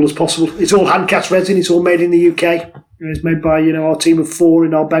affordable as possible. It's all hand cast resin. It's all made in the UK. It's made by our team of 4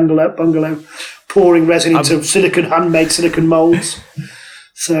 in our bungalow, pouring resin into handmade silicon molds.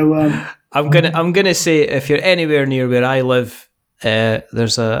 So I'm gonna say, if you're anywhere near where I live,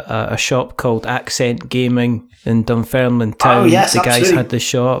 there's a shop called Accent Gaming in Dunfermline Town. Oh yes, the guys absolutely. had the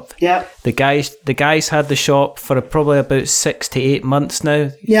shop. Yeah, the guys had the shop for probably about 6 to 8 months now.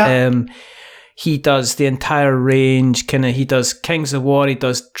 Yeah. He does the entire range. He does Kings of War. He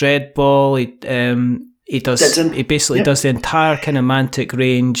does Dreadball. He basically does the entire kind of Mantic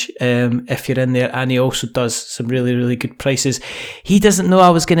range. If you're in there, and he also does some really, really good prices. He doesn't know I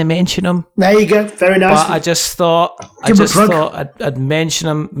was going to mention him. There you go. Very nice. But I just thought I'd mention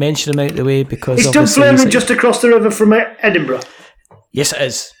him out the way because it's Dunfermline, just across the river from Edinburgh. Yes, it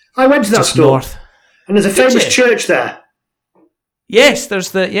is. I went to that just store, north. and there's a famous church there. Yes,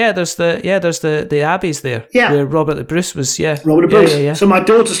 there's the abbeys there. Yeah, where Robert the Bruce was. Yeah, Robert the Bruce. Yeah. So my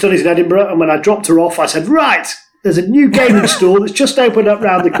daughter studies in Edinburgh, and when I dropped her off, I said, "Right, there's a new gaming store that's just opened up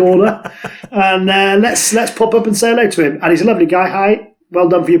round the corner, and let's pop up and say hello to him." And he's a lovely guy. Hi, well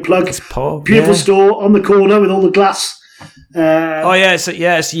done for your plug. It's Paul. Beautiful store on the corner with all the glass.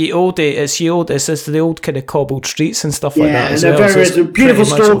 It's ye old. It's the old kind of cobbled streets and stuff like that. It's a beautiful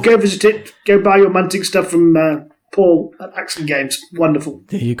store. Go visit it. Go buy your Mantic stuff from Paul at Action Games. Wonderful.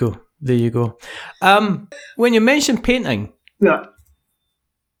 There you go. When you mention painting, yeah,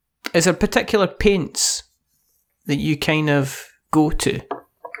 is there particular paints that you kind of go to?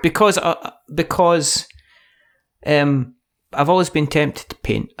 Because I've always been tempted to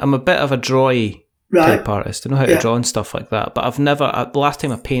paint. I'm a bit of a drawy type artist. I know how to draw and stuff like that, but I've never. The last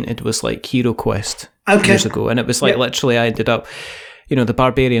time I painted was like Hero Quest years ago, and it was like literally I ended up. The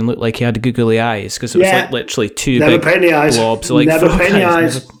barbarian looked like he had googly eyes because it was like literally two big blobs. Never paint the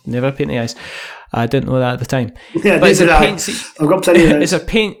eyes. Never paint the eyes. I didn't know that at the time. Yeah, but is there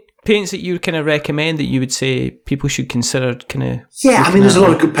paints that you kind of recommend that you would say people should consider kind of? Yeah, I mean, there's a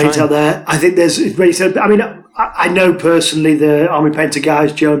lot of good paints out there. I think there's. I mean, I know personally the Army Painter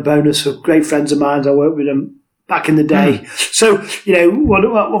guys, Joe and Bonus, are great friends of mine. I worked with them back in the day. So,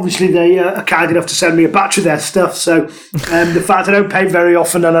 obviously they are kind enough to send me a batch of their stuff. So the fact I don't paint very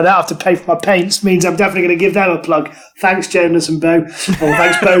often and I don't have to pay for my paints means I'm definitely going to give them a plug. Thanks, Jonas and Bo.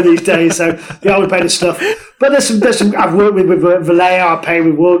 Thanks, Bo, these days. So the Army Painter stuff. But there's some I've worked with Vallejo, I paint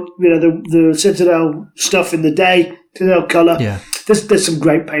with the Citadel stuff in the day, Citadel colour. Yeah. There's some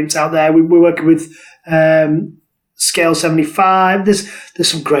great paints out there. We're working with Scale 75. There's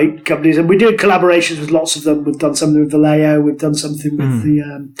some great companies, and we do collaborations with lots of them. We've done something with Vallejo. We've done something with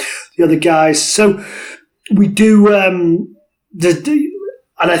the other guys. So we do. And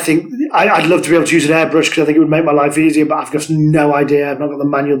I think I'd love to be able to use an airbrush because I think it would make my life easier. But I've just no idea. I've not got the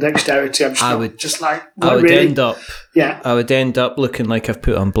manual dexterity. I would end up looking like I've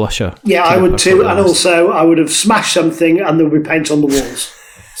put on blusher. Yeah, I would too. And also, I would have smashed something, and there would be paint on the walls.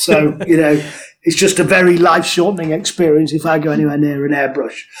 So it's just a very life-shortening experience if I go anywhere near an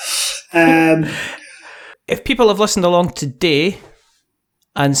airbrush. If people have listened along today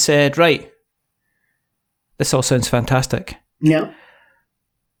and said, right, this all sounds fantastic. Yeah.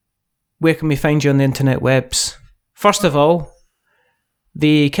 Where can we find you on the internet webs? First of all,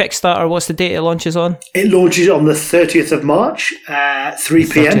 the Kickstarter, what's the date it launches on? It launches on the 30th of March, 3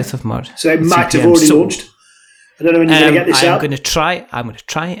 p.m. 30th of March. So it might have already launched. I don't know when you're going to get this out. I'm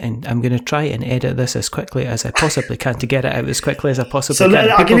going to try and edit this as quickly as I possibly can to get it out as quickly as I possibly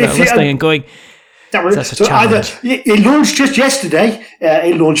can. People that are listening and going, that's a challenge. It launched just yesterday.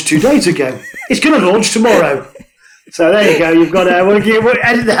 It launched 2 days ago. It's going to launch tomorrow. So there you go. You've got to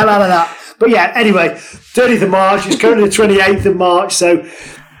edit the hell out of that. But yeah, anyway, 30th of March. It's currently the 28th of March. So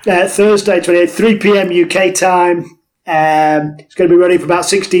Thursday, 28th, 3 p.m. UK time. It's going to be running for about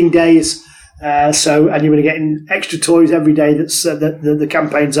 16 days. And you're going to get extra toys every day that's the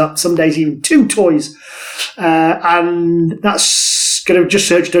campaign's up. Some days even 2 toys. And that's going to just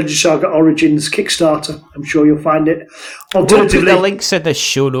search Dungeon Saga Origins Kickstarter. I'm sure you'll find it. Alternatively, we'll put the links in the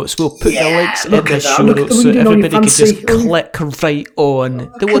show notes. We'll put the links in the show notes so everybody can just click right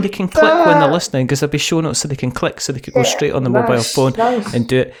on. They can click when they're listening because there'll be show notes so they can click so they can go straight on the mobile phone and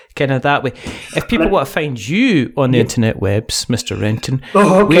do it kind of that way. If people want to find you on the internet webs, Mr. Renton,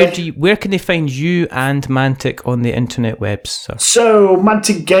 where can they find you and Mantic on the internet webs? So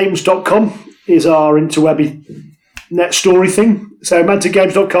manticgames.com is our interwebby net story thing. So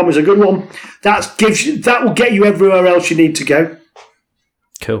manticgames.com is a good one. That will get you everywhere else you need to go.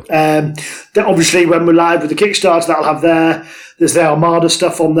 Cool. Obviously, when we're live with the Kickstarter, that'll have there's the Armada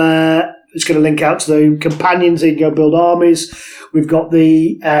stuff on there. It's going to link out to the companions. You can go build armies. We've got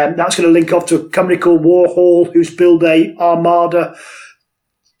that's going to link off to a company called Warhol, who's built a Armada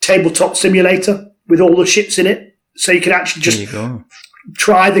tabletop simulator with all the ships in it. So you can actually just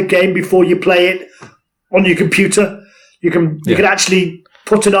try the game before you play it on your computer. You can actually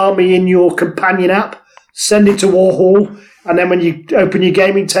put an army in your companion app, send it to Warhol, and then when you open your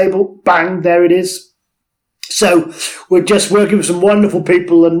gaming table, bang, there it is. So we're just working with some wonderful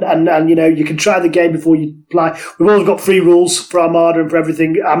people, and you can try the game before you play. We've also got free rules for Armada and for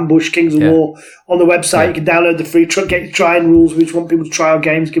everything, Ambush, Kings of War, on the website. You can download the free trying rules. We just want people to try our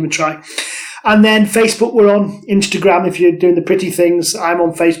games, give them a try. And then Facebook, we're on. Instagram, if you're doing the pretty things, I'm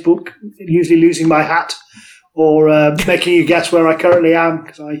on Facebook, usually losing my hat or making you guess where I currently am,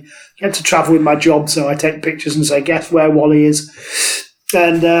 because I get to travel with my job, so I take pictures and say, guess where Wally is.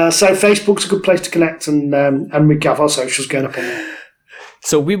 And so Facebook's a good place to connect, and we have our socials going up on there.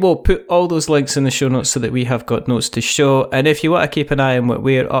 So we will put all those links in the show notes so that we have got notes to show. And if you want to keep an eye on what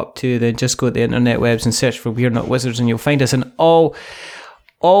we're up to, then just go to the internet webs and search for We're Not Wizards, and you'll find us in all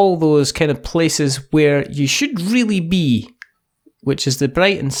those kind of places where you should really be, which is the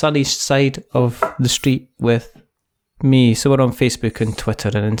bright and sunny side of the street with me. So we're on Facebook and Twitter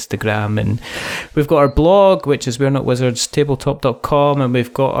and Instagram, and we've got our blog, which is We're Not Wizards tabletop.com, and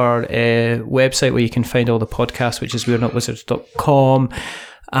we've got our website where you can find all the podcasts, which is We're Not Wizards.com,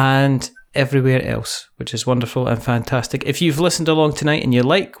 and everywhere else, which is wonderful and fantastic. If you've listened along tonight and you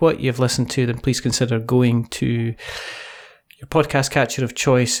like what you've listened to, then please consider going to your podcast catcher of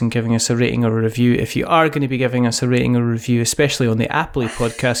choice and giving us a rating or a review. If you are going to be giving us a rating or a review, especially on the Apple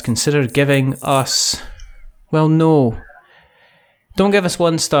podcast, consider giving us, well, no, don't give us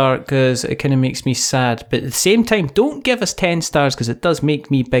 1 star because it kind of makes me sad. But at the same time, don't give us 10 stars because it does make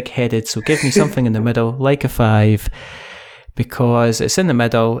me big-headed. So give me something in the middle, like a 5, because it's in the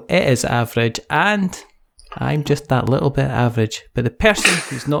middle, it is average, and I'm just that little bit average. But the person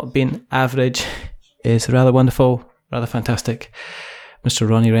who's not been average is rather wonderful, rather fantastic, Mr.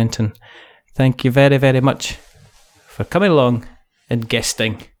 Ronnie Renton. Thank you very, very much for coming along and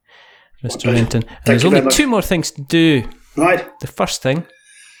guesting, Mr. Renton. And there's only 2 more things to do. Right. The first thing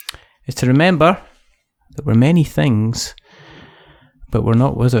is to remember that we're many things, but we're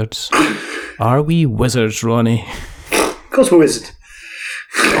not wizards. Are we wizards, Ronnie? Of course we're wizards.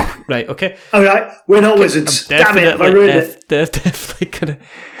 Right, okay. All right, we're not wizards. Damn it, I ruined it. Definitely gonna...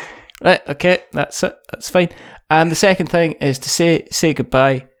 Right, okay, that's it. That's fine. And the second thing is to say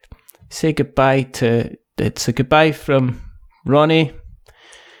goodbye. Say goodbye to... It's a goodbye from Ronnie.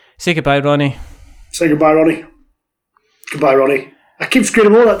 Say goodbye, Ronnie. Say goodbye, Ronnie. Goodbye, Ronnie. I keep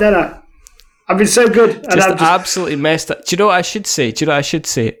screwing them all up, don't I? I've been so good. And just absolutely messed up. Do you know what I should say?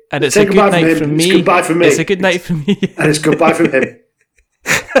 And it's say a good night from me. It's goodbye from me. It's a good night from me. And it's goodbye from him.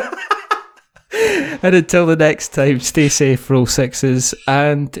 And until the next time, stay safe, roll 6s.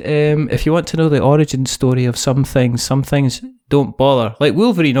 And if you want to know the origin story of some things don't bother. Like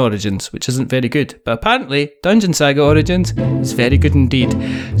Wolverine Origins, which isn't very good. But apparently, Dungeon Saga Origins is very good indeed.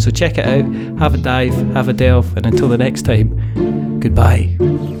 So check it out, have a dive, have a delve, and until the next time, goodbye.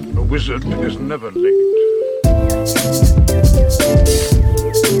 A wizard is never late.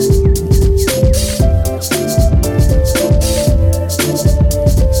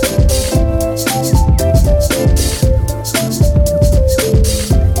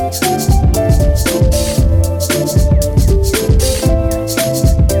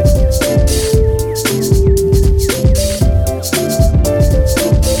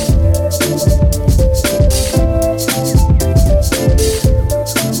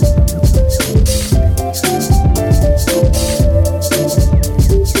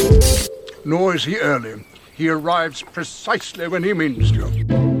 Nor is he early. He arrives precisely when he means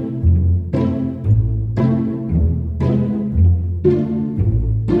to.